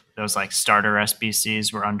like starter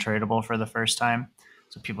SBCs were untradeable for the first time.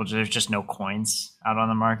 So there's just no coins out on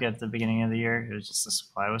the market at the beginning of the year. It was just the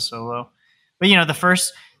supply was so low. But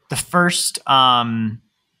the first promo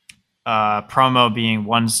being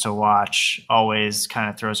ones to watch always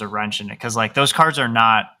kind of throws a wrench in it, because like those cards are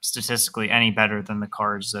not statistically any better than the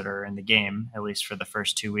cards that are in the game, at least for the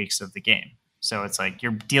first 2 weeks of the game. So it's like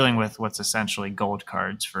you're dealing with what's essentially gold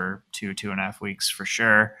cards for 2.5 weeks for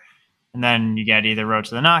sure. And then you get either Road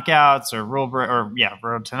to the Knockouts or Road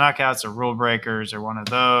to Knockouts or Rule Breakers or one of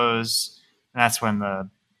those. And that's when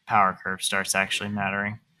the power curve starts actually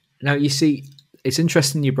mattering. Now, you see, it's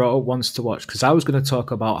interesting you brought up Once to Watch, because I was going to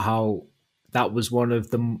talk about how that was one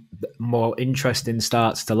of the more interesting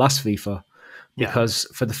starts to last FIFA. Because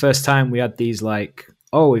for the first time we had these like,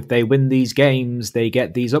 if they win these games, they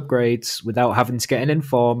get these upgrades without having to get an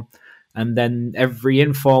inform. And then every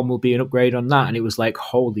inform will be an upgrade on that. And it was like,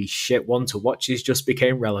 holy shit, One to Watches just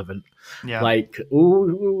became relevant. Yeah. Like,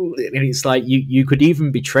 ooh. And it's like you could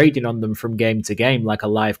even be trading on them from game to game like a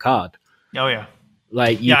live card. Oh, yeah.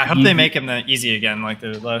 Like, I hope they make them that easy again like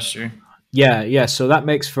they did last year. Yeah. So that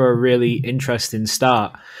makes for a really interesting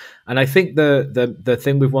start. And I think the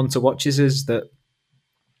thing with One to Watches is that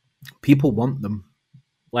people want them.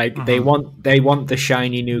 Like, they want the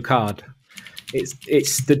shiny new card.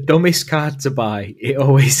 It's the dumbest card to buy. It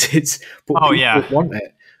always is. But people want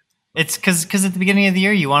it. It's because at the beginning of the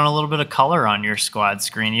year, you want a little bit of color on your squad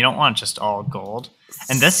screen. You don't want just all gold.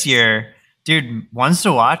 And this year, dude, Ones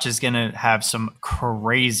to Watch is going to have some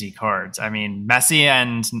crazy cards. I mean, Messi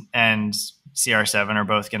and CR7 are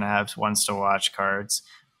both going to have Ones to Watch cards.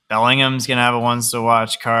 Bellingham's going to have a Ones to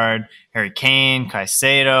Watch card. Harry Kane,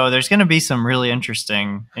 Caicedo. There's going to be some really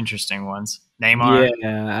interesting ones. Neymar.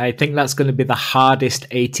 Yeah, I think that's going to be the hardest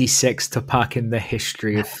 86 to pack in the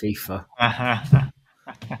history of FIFA.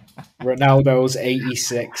 Ronaldo's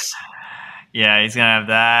 86. Yeah, he's going to have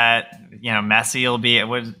that. Messi will be...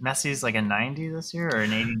 Messi's like a 90 this year or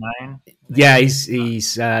an 89? Yeah,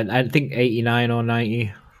 he's I think 89 or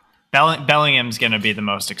 90. Bellingham's going to be the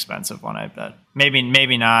most expensive one, I bet.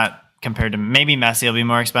 Maybe not compared to... Maybe Messi will be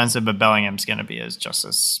more expensive, but Bellingham's going to be just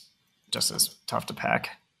as tough to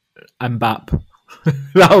pack. Mbappe.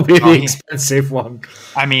 That'll be the expensive one.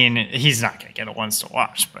 I mean, he's not going to get a Ones to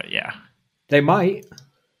Watch, but yeah. They might.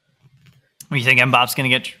 You think Mbappe's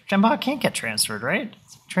going to get... Mbappe can't get transferred, right?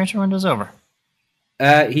 Transfer window's over.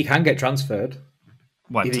 He can get transferred.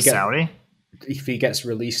 What, to Saudi? If he gets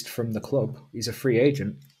released from the club. He's a free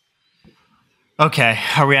agent. Okay.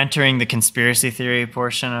 Are we entering the conspiracy theory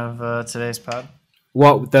portion of today's pod?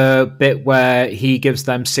 What, the bit where he gives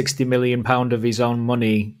them £60 million of his own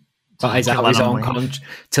money to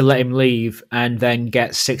let him leave and then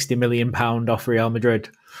get £60 million off Real Madrid?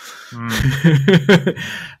 No,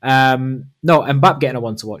 and Mbappe getting a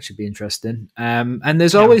one to watch should be interesting. And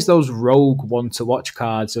there's always those rogue one to watch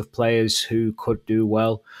cards of players who could do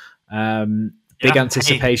well. Big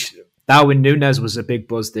anticipation. Hey. Darwin Núñez was a big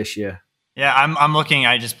buzz this year. Yeah, I'm looking.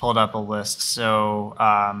 I just pulled up a list, so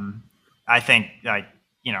I think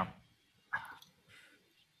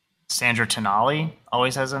Sandro Tonali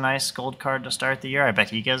always has a nice gold card to start the year. I bet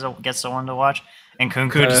he gets the one to watch. And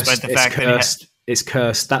Kunku, despite the fact that it's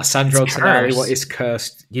cursed. That Sandro Tonali, what is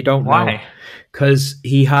cursed? You don't know. Because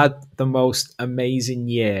he had the most amazing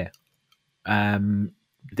year. And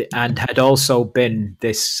had also been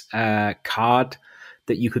this card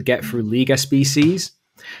that you could get through League SBCs.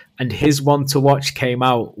 And his one to watch came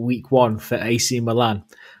out week 1 for AC Milan.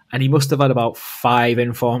 And he must have had about 5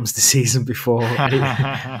 informs the season before.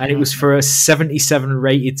 And it was for a 77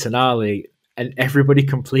 rated Tonali. And everybody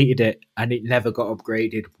completed it. And it never got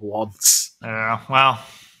upgraded once. Well,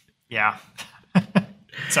 yeah.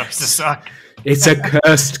 Sucks to suck. It's a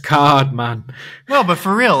cursed card, man. Well, but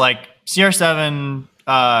for real, like CR7...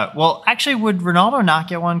 well, actually, would Ronaldo not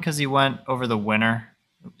get one because he went over the winter?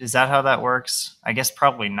 Is that how that works? I guess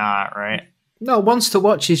probably not, right? No, Once to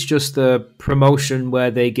Watch is just a promotion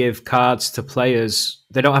where they give cards to players.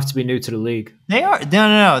 They don't have to be new to the league. They are.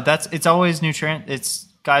 No. It's always new. It's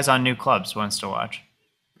guys on new clubs Once to Watch.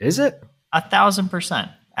 Is it?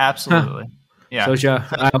 1,000%. Absolutely. Huh.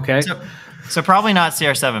 Yeah. Okay. So probably not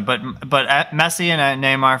CR7, but Messi and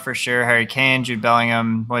Neymar for sure. Harry Kane, Jude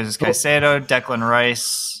Bellingham, Moises Caicedo, Declan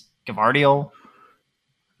Rice, Gvardiol.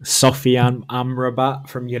 Sofiane Amrabat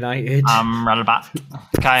from United. Amrabat.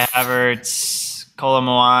 Kai Havertz, Kolo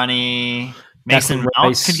Muani, Mason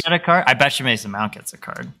Mount could get a card. I bet you Mason Mount gets a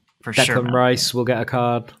card for sure. Declan Rice will get a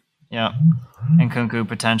card. Yeah. And Kunku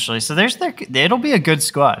potentially. So it'll be a good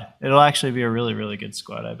squad. It'll actually be a really, really good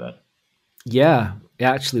squad, I bet. Yeah, it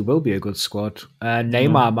actually will be a good squad.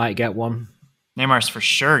 Neymar might get one. Neymar's for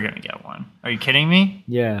sure going to get one. Are you kidding me?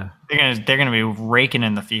 Yeah. They're gonna be raking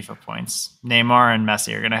in the FIFA points. Neymar and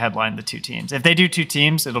Messi are going to headline the 2 teams. If they do 2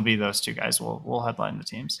 teams, it'll be those 2 guys. We'll headline the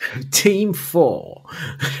teams. Team 4.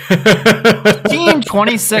 Team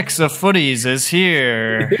 26 of footies is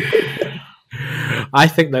here. I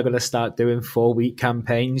think they're going to start doing 4-week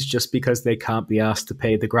campaigns just because they can't be asked to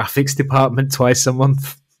pay the graphics department twice a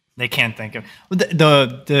month. They can't think of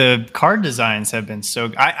the card designs have been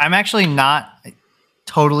so. I'm actually not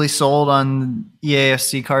totally sold on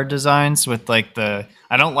EAFC card designs with like I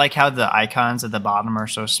don't like how the icons at the bottom are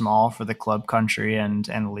so small for the club, country,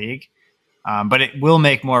 and league. But it will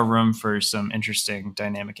make more room for some interesting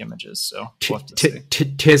dynamic images. So we'll have to see.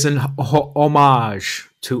 Tis an homage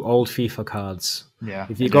to old FIFA cards. Yeah,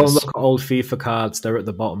 if you go and look at old FIFA cards, they're at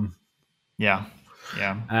the bottom. Yeah.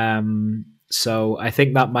 So I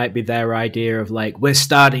think that might be their idea of like, we're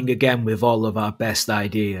starting again with all of our best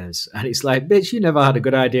ideas. And it's like, bitch, you never had a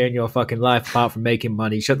good idea in your fucking life apart from making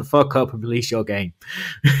money. Shut the fuck up and release your game.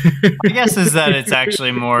 I guess is that it's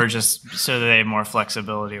actually more just so that they have more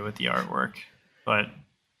flexibility with the artwork. But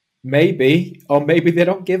maybe, or maybe they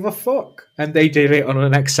don't give a fuck and they did it on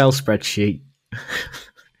an Excel spreadsheet.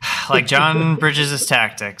 Like John Bridges'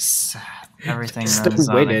 tactics. Everything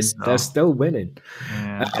still winning. They're still winning.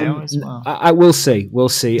 Yeah, they always will. I will see. We'll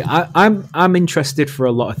see. I'm interested for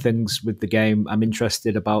a lot of things with the game. I'm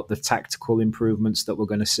interested about the tactical improvements that we're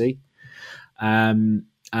going to see, and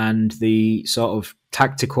the sort of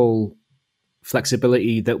tactical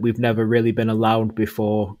flexibility that we've never really been allowed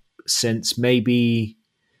before since maybe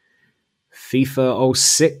FIFA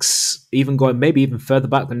 06, even going maybe even further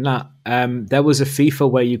back than that. There was a FIFA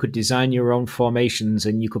where you could design your own formations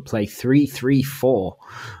and you could play 3-3-4.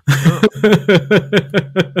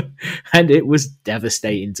 And it was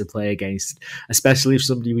devastating to play against, especially if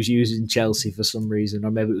somebody was using Chelsea for some reason,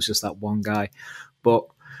 or maybe it was just that one guy. But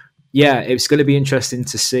yeah, it's going to be interesting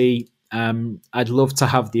to see. I'd love to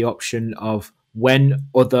have the option of when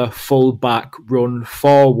other fullback run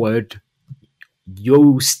forward,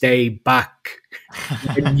 you stay back.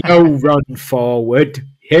 When you run forward,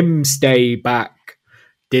 him stay back.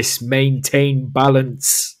 This maintain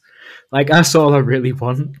balance. Like, that's all I really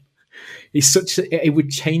want. It would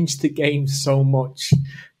change the game so much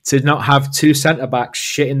to not have 2 centre-backs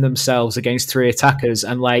shitting themselves against 3 attackers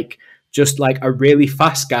and just a really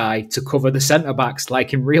fast guy to cover the centre-backs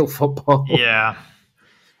like in real football. Yeah.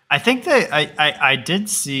 I think that I did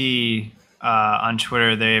see on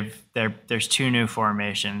Twitter there's 2 new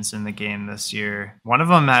formations in the game this year. One of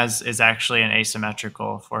them is actually an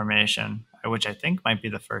asymmetrical formation, which I think might be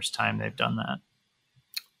the first time they've done that.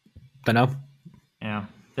 Don't know. Yeah.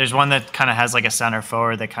 There's one that kind of has like a center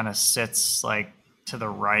forward that kind of sits like to the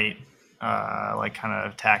right like kind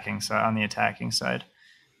of attacking side on the attacking side.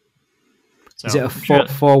 So, is it a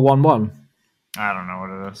 4-4-1-1? I don't know what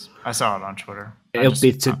it is. I saw it on Twitter. It'll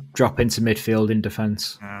be to drop into midfield in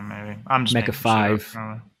defense. Maybe. I'm just make a 5.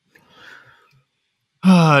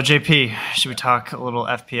 JP, should we talk a little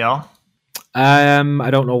FPL? I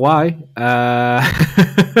don't know why.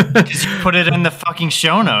 Because you put it in the fucking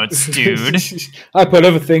show notes, dude. I put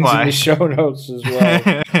other things in the show notes as well.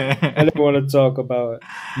 I didn't want to talk about it.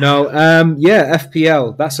 No,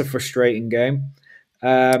 FPL. That's a frustrating game.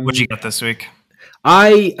 What'd you get this week?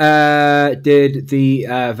 I did the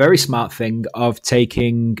very smart thing of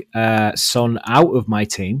taking Son out of my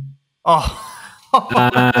team.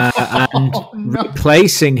 And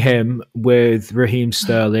replacing him with Raheem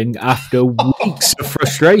Sterling after weeks of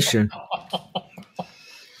frustration.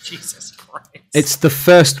 Jesus Christ. It's the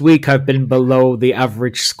first week I've been below the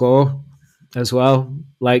average score as well.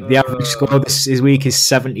 Like the average score this week is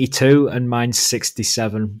 72 and mine's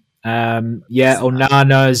 67.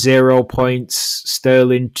 Onana 0 points,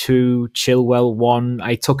 Sterling 2, Chilwell 1.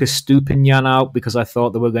 I took a Stupinian out because I thought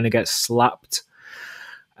they were going to get slapped.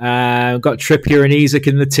 Got Trippier and Isak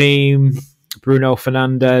in the team, Bruno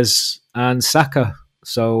Fernandes and Saka.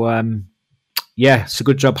 So, it's a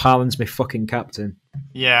good job Haaland's my fucking captain.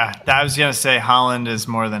 Yeah, I was going to say Haaland is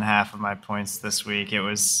more than half of my points this week. It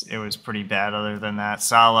was pretty bad other than that.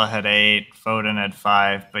 Salah had 8, Foden had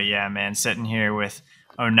 5. But yeah, man, sitting here with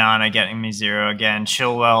Onana getting me 0 again.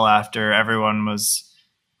 Chilwell, after everyone was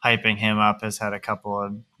hyping him up, has had a couple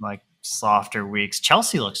of like softer weeks.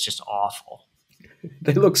 Chelsea looks just awful.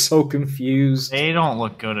 They look so confused. They don't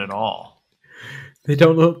look good at all. They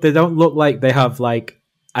don't look like they have like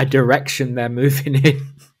a direction they're moving in.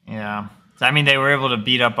 Yeah. I mean, they were able to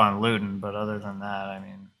beat up on Luton, but other than that, I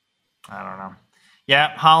mean, I don't know.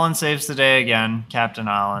 Yeah, Haaland saves the day again. Captain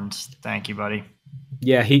Haaland. Thank you, buddy.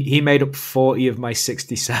 Yeah, he made up 40 of my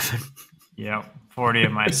 67. Yep, 40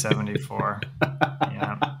 of my 74.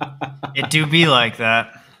 Yeah. It do be like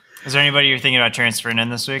that. Is there anybody you're thinking about transferring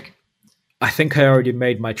in this week? I think I already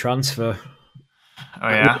made my transfer. Oh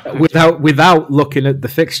yeah, without looking at the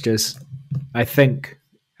fixtures. I think.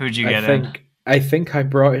 Who'd you get in? I think I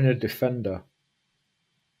brought in a defender.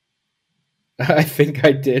 I think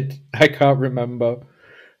I did. I can't remember.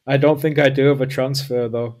 I don't think I do have a transfer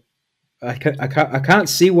though. I can't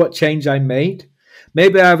see what change I made.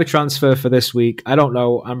 Maybe I have a transfer for this week. I don't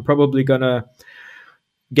know. I'm probably gonna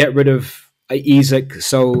get rid of Isak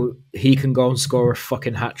so he can go and score a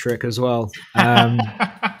fucking hat trick as well.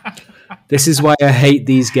 This is why I hate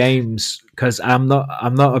these games, because I'm not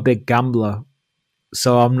a big gambler,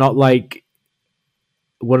 so I'm not like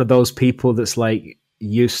one of those people that's like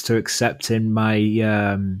used to accepting my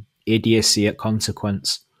idiocy at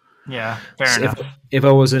consequence. Yeah, fair enough. If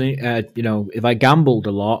I was if I gambled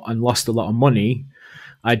a lot and lost a lot of money,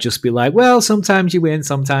 I'd just be like, well, sometimes you win,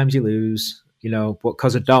 sometimes you lose, but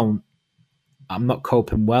because I don't, I'm not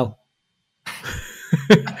coping well.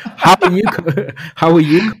 How are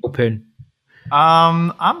you coping?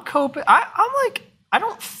 I'm coping. I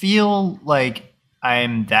don't feel like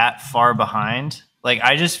I'm that far behind. Like,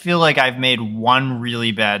 I just feel like I've made one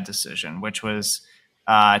really bad decision, which was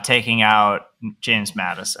taking out James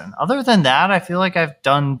Maddison. Other than that, I feel like I've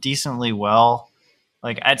done decently well.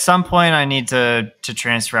 Like, at some point, I need to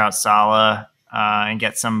transfer out Salah and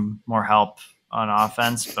get some more help on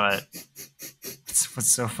offense, but it's what's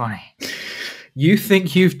so funny. You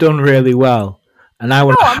think you've done really well, and I'm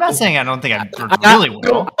not saying I don't think I've done really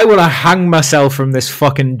well. I want to hang myself from this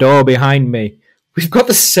fucking door behind me. We've got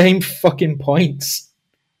the same fucking points.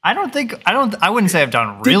 I wouldn't say I've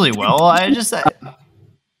done really well. I just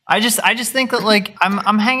think that like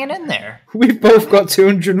I'm hanging in there. We've both got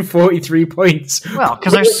 243 points. Well,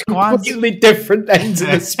 because our squad's completely different ends of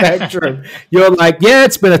the spectrum. You're like, yeah,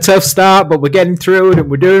 it's been a tough start, but we're getting through it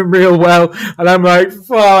and we're doing real well. And I'm like,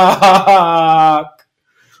 fuck.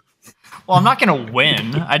 Well, I'm not gonna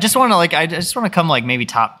win. I just want to come like maybe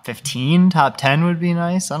top 15, top 10 would be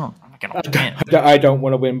nice. I'm not gonna win. I don't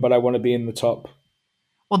want to win, but I want to be in the top.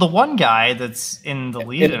 Well, the one guy that's in the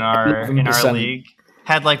lead in our league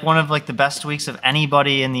had like one of like the best weeks of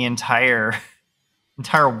anybody in the entire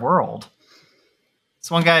world. This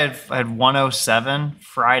one guy had 107.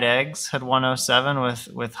 Fried Eggs had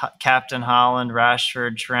 107 with Captain Haaland,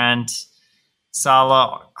 Rashford, Trent,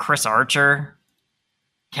 Salah, Chris Archer,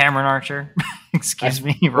 Cameron Archer. Excuse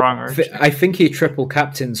me, wrong Archer. I think he triple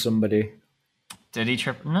captained somebody. Did he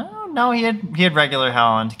triple? No, he had regular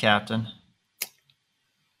Haaland captain.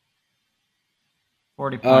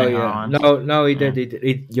 40 point Haaland. No, he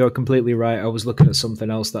did. You're completely right. I was looking at something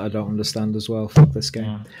else that I don't understand as well. Fuck this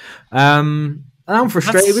game. And I'm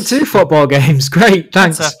frustrated with 2 football games. Great,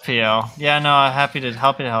 That's thanks. FPL. Yeah, no, happy to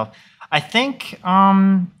help. I think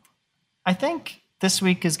this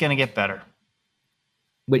week is gonna get better.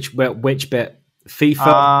 Which bit?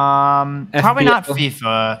 FIFA? Probably not FPL?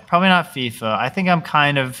 FIFA. Probably not FIFA. I think I'm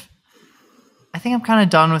kind of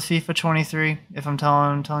done with FIFA 23. If I'm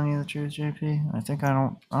telling you the truth, JP. I don't think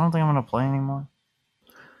I'm gonna play anymore.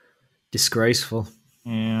 Disgraceful.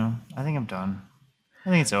 Yeah, I think I'm done. I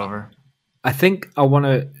think it's over. I think I want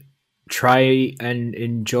to try and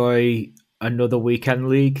enjoy another weekend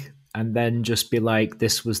league, and then just be like,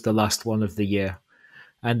 this was the last one of the year,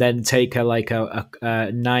 and then take a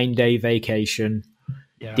 9-day vacation,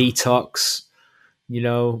 Yeah. detox.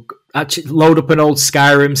 Actually load up an old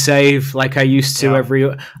Skyrim save like I used to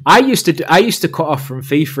I used to cut off from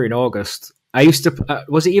FIFA in August. I used to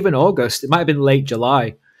was it even August? It might have been late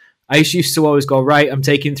July. I used to always go, right, I'm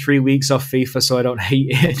taking 3 weeks off FIFA so I don't hate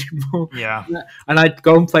it anymore. Yeah. And I'd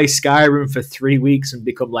go and play Skyrim for 3 weeks and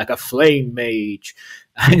become like a flame mage.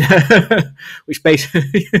 Which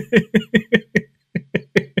basically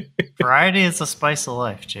Variety is the spice of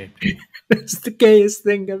life, JP. That's the gayest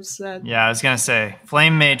thing I've said. Yeah, I was gonna say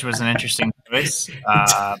Flame Mage was an interesting choice.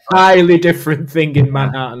 Entirely different thing in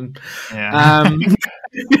Manhattan. Yeah.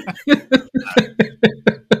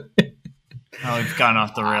 Oh, we've gone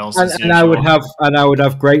off the rails. And I would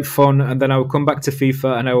have great fun, and then I would come back to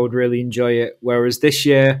FIFA and I would really enjoy it. Whereas this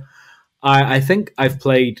year, I think I've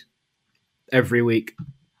played every week.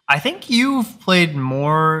 I think you've played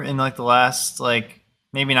more in like the last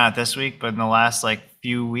maybe not this week, but in the last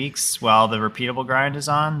few weeks while the repeatable grind is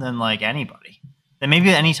on than anybody. Than maybe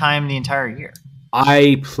any time the entire year.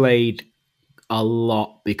 I played a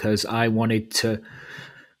lot because I wanted to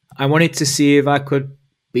see if I could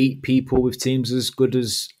beat people with teams as good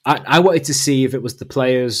as I wanted to see if it was the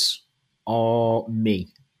players or me.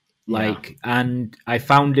 And I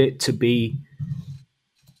found it to be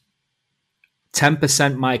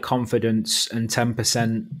 10% my confidence and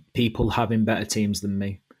 10% people having better teams than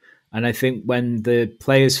me. And I think when the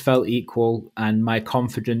players felt equal and my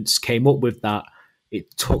confidence came up with that,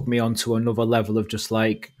 it took me on to another level of just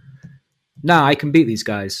I can beat these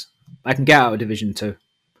guys. I can get out of Division 2.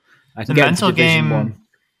 I can get into Division 1.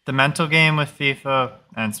 The mental game with FIFA,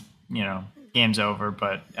 and game's over,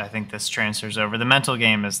 but I think this transfer's over. The mental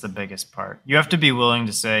game is the biggest part. You have to be willing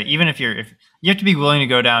to say, even if you have to be willing to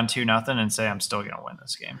go down 2-0 and say, I'm still going to win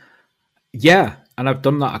this game. Yeah, and I've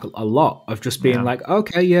done that a lot of just being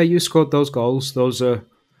okay, yeah, you scored those goals. Those are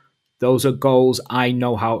goals I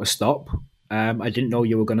know how to stop. I didn't know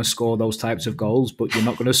you were going to score those types of goals, but you're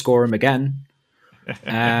not going to score them again.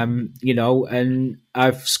 And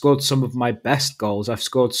I've scored some of my best goals. I've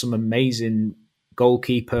scored some amazing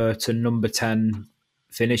goalkeeper to number 10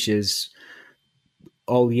 finishes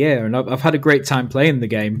all year, and I've had a great time playing the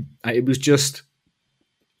game. It was just,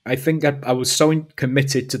 I think I was so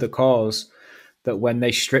committed to the cause that when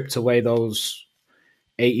they stripped away those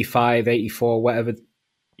 85, 84, whatever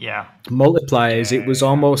multipliers, it was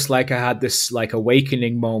almost like I had this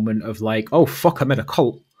awakening moment of oh fuck, I'm in a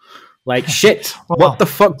cult. Shit, well, what the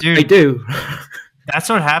fuck did I do? That's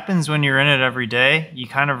what happens when you're in it every day. You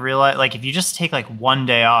kind of realize, if you just take one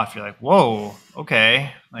day off, you're whoa,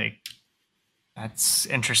 okay, that's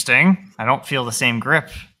interesting. I don't feel the same grip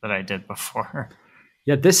that I did before.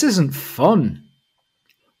 Yeah, this isn't fun.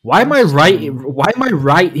 Why am I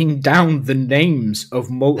writing down the names of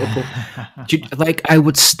multiple? I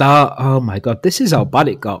would start. Oh my god, this is how bad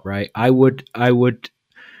it got. Right, I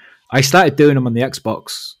started doing them on the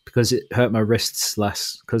Xbox because it hurt my wrists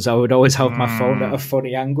less. Because I would always have my phone at a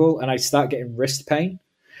funny angle, and I start getting wrist pain.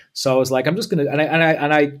 So I was I'm just gonna,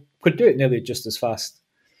 and I could do it nearly just as fast.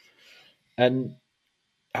 And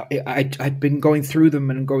I'd been going through them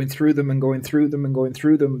and going through them and going through them and going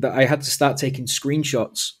through them that I had to start taking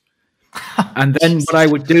screenshots. And then what I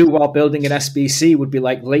would do while building an SBC would be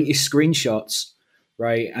latest screenshots,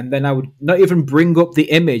 right? And then I would not even bring up the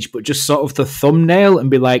image, but just sort of the thumbnail and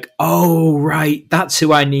be oh, right, that's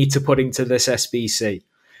who I need to put into this SBC.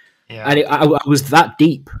 Yeah. And I was that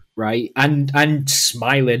deep, right? And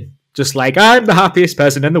smiling. Just I'm the happiest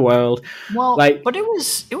person in the world. Well, but it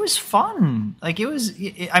was fun. It was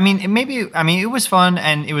fun,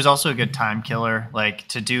 and it was also a good time killer.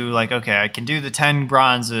 To do okay, I can do the 10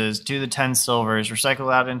 bronzes, do the 10 silvers, recycle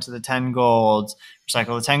that into the 10 golds,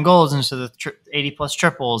 recycle the 10 golds into the 80 plus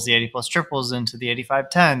triples, the 80 plus triples into the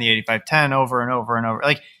 85-10, the 85-10 over and over and over.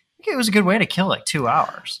 It was a good way to kill 2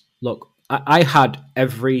 hours. Look, I had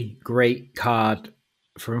every great card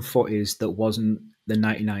from footies that wasn't the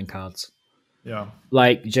 99 cards. Yeah.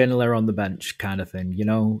 Janela on the bench kind of thing,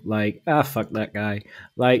 fuck that guy.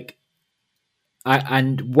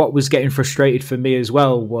 And what was getting frustrated for me as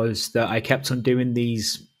well was that I kept on doing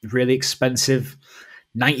these really expensive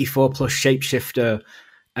 94 plus shapeshifter,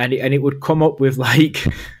 and it would come up with like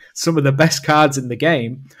some of the best cards in the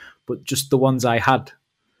game, but just the ones I had.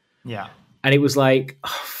 Yeah. And it was like,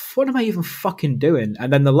 oh, what am I even fucking doing?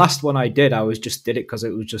 And then the last one I did, I did it because it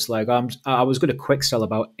was just like, I was going to quick sell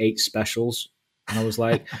about 8 specials. And I was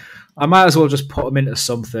like, I might as well just put them into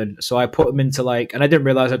something. So I put them into like, and I didn't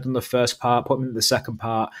realize I'd done the first part, put them into the second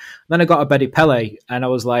part. Then I got a Betty Pele, and I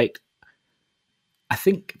was like, I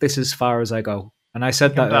think this is as far as I go. And I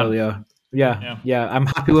said that earlier. Yeah. I'm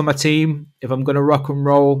happy with my team. If I'm going to rock and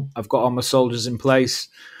roll, I've got all my soldiers in place.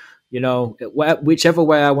 You know, whichever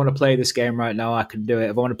way I want to play this game right now, I can do it.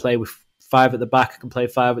 If I want to play with 5 at the back, I can play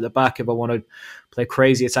 5 at the back. If I want to play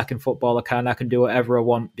crazy attacking football, I can do whatever I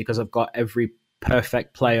want because I've got every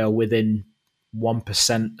perfect player within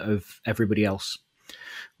 1% of everybody else,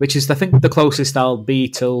 which is, I think, the closest I'll be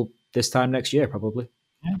till this time next year, probably.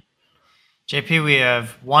 Yeah. JP, we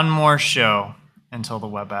have one more show until the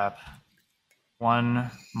web app. One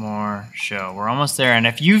more show. We're almost there. And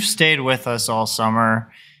if you've stayed with us all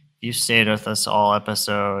summer, you stayed with us all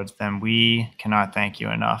episodes, then we cannot thank you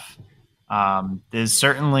enough. This is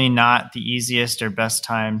certainly not the easiest or best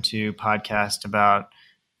time to podcast about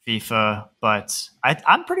FIFA, but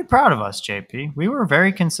I'm pretty proud of us, JP. We were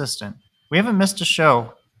very consistent. We haven't missed a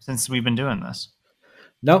show since we've been doing this.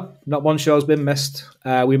 No, not one show's been missed.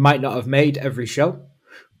 We might not have made every show,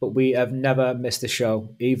 but we have never missed a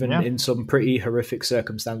show, even in some pretty horrific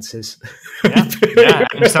circumstances. Yeah.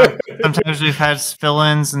 And sometimes we've had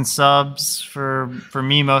fill-ins and subs for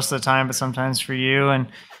me most of the time, but sometimes for you,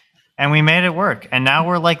 and we made it work. And now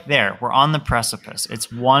we're like there. We're on the precipice.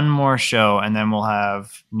 It's one more show, and then we'll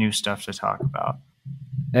have new stuff to talk about.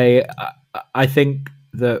 Hey, I think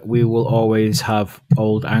that we will always have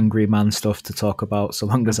old angry man stuff to talk about so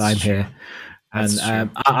long as I'm here. And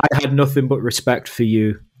I had nothing but respect for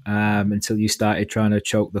you until you started trying to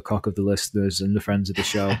choke the cock of the listeners and the friends of the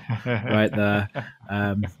show right there.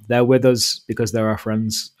 They're with us because they're our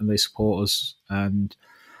friends and they support us. And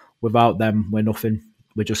without them, we're nothing.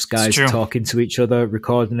 We're just guys talking to each other,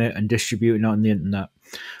 recording it and distributing it on the internet,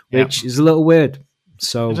 which is a little weird.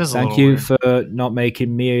 So thank you for not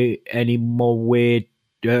making me any more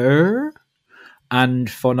weirder and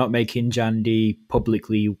for not making Jandy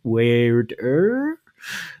publicly weirder.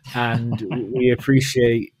 And we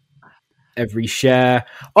appreciate every share.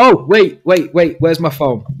 Oh, wait. Where's my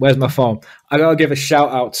phone? I got to give a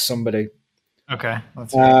shout out to somebody. Okay.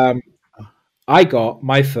 Let's I got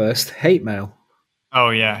my first hate mail. Oh,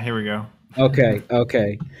 yeah. Here we go.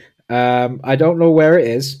 Okay. I don't know where it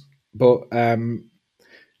is, but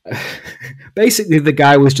basically the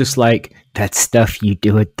guy was just like, that stuff you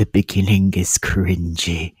do at the beginning is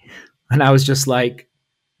cringy. And I was just like,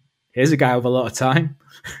 here's a guy with a lot of time.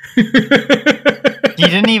 He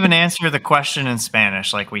didn't even answer the question in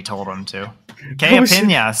Spanish like we told him to. ¿Qué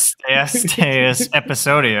opinas de este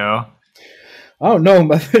episodio? Oh no,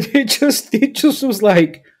 man. It just was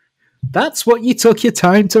like, that's what you took your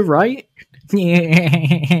time to write?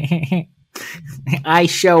 I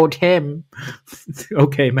showed him.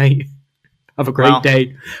 Okay, mate. Have a great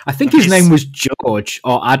day. I think his name was George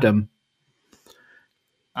or Adam.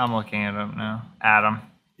 I'm looking at him now. Adam.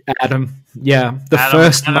 Yeah.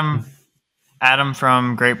 Adam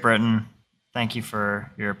from Great Britain. Thank you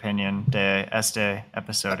for your opinion de este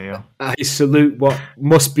episodio. I salute what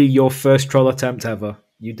must be your first troll attempt ever.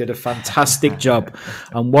 You did a fantastic job.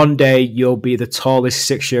 And one day you'll be the tallest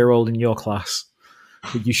 6-year-old in your class.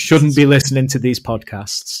 But you shouldn't be listening to these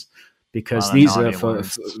podcasts because these are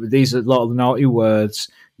a lot of naughty words.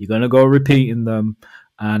 You're going to go repeating them.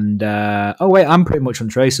 And, I'm pretty much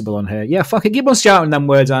untraceable on here. Yeah, fuck it. Keep on shouting them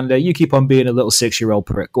words, and you keep on being a little 6-year-old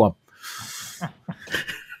prick. Go on.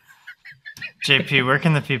 JP, where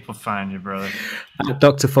can the people find you, brother? At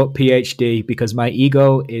Dr. Foot PhD, because my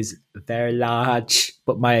ego is very large,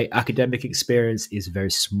 but my academic experience is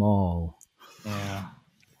very small. Yeah.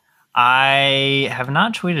 I have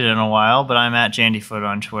not tweeted in a while, but I'm at Jandy Foot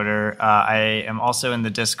on Twitter. I am also in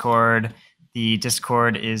the Discord. The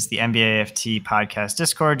Discord is the NBAFT podcast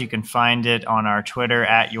Discord. You can find it on our Twitter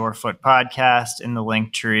at Your Foot Podcast in the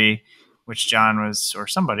link tree, which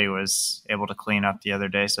somebody was able to clean up the other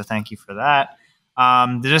day. So thank you for that.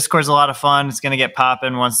 The Discord's a lot of fun. It's going to get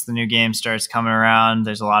popping once the new game starts coming around.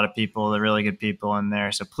 There's a lot of people, they're really good people in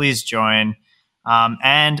there. So please join.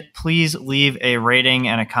 And please leave a rating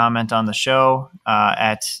and a comment on the show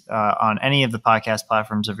on any of the podcast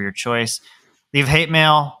platforms of your choice. Leave hate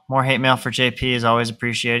mail. More hate mail for JP is always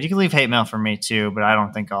appreciated. You can leave hate mail for me too, but I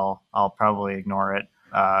don't think I'll probably ignore it.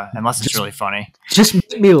 unless it's really funny. Just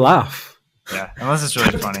make me laugh. Yeah, unless it's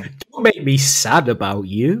really funny. Don't make me sad about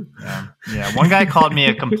you. Yeah. One guy called me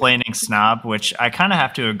a complaining snob, which I kind of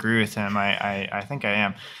have to agree with him. I think I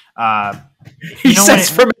am. He says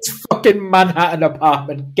from his fucking Manhattan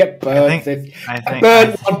apartment, get burned. I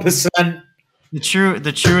burned 1%.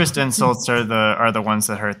 The truest insults are the ones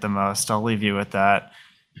that hurt the most. I'll leave you with that.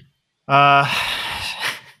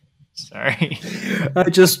 Sorry.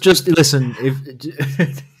 Just listen.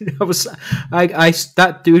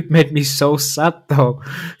 That dude made me so sad though,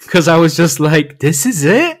 because I was just like, this is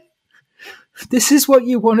it. This is what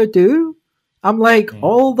you want to do. I'm like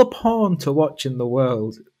all the porn to watch in the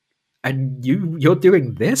world, and you're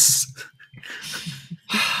doing this.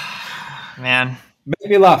 Man, make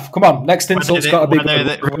me laugh. Come on, next insult's got to be whether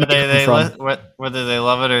they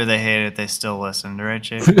love it or they hate it, they still listened, right,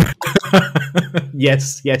 Jake?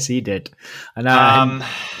 yes, he did, and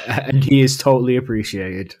he is totally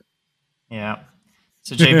appreciated. Yeah.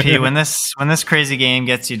 So JP, when this crazy game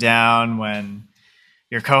gets you down, when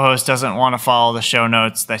your co-host doesn't want to follow the show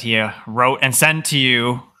notes that he wrote and sent to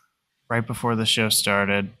you right before the show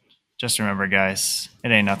started, just remember, guys,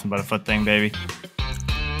 it ain't nothing but a foot thing, baby.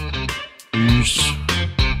 Peace.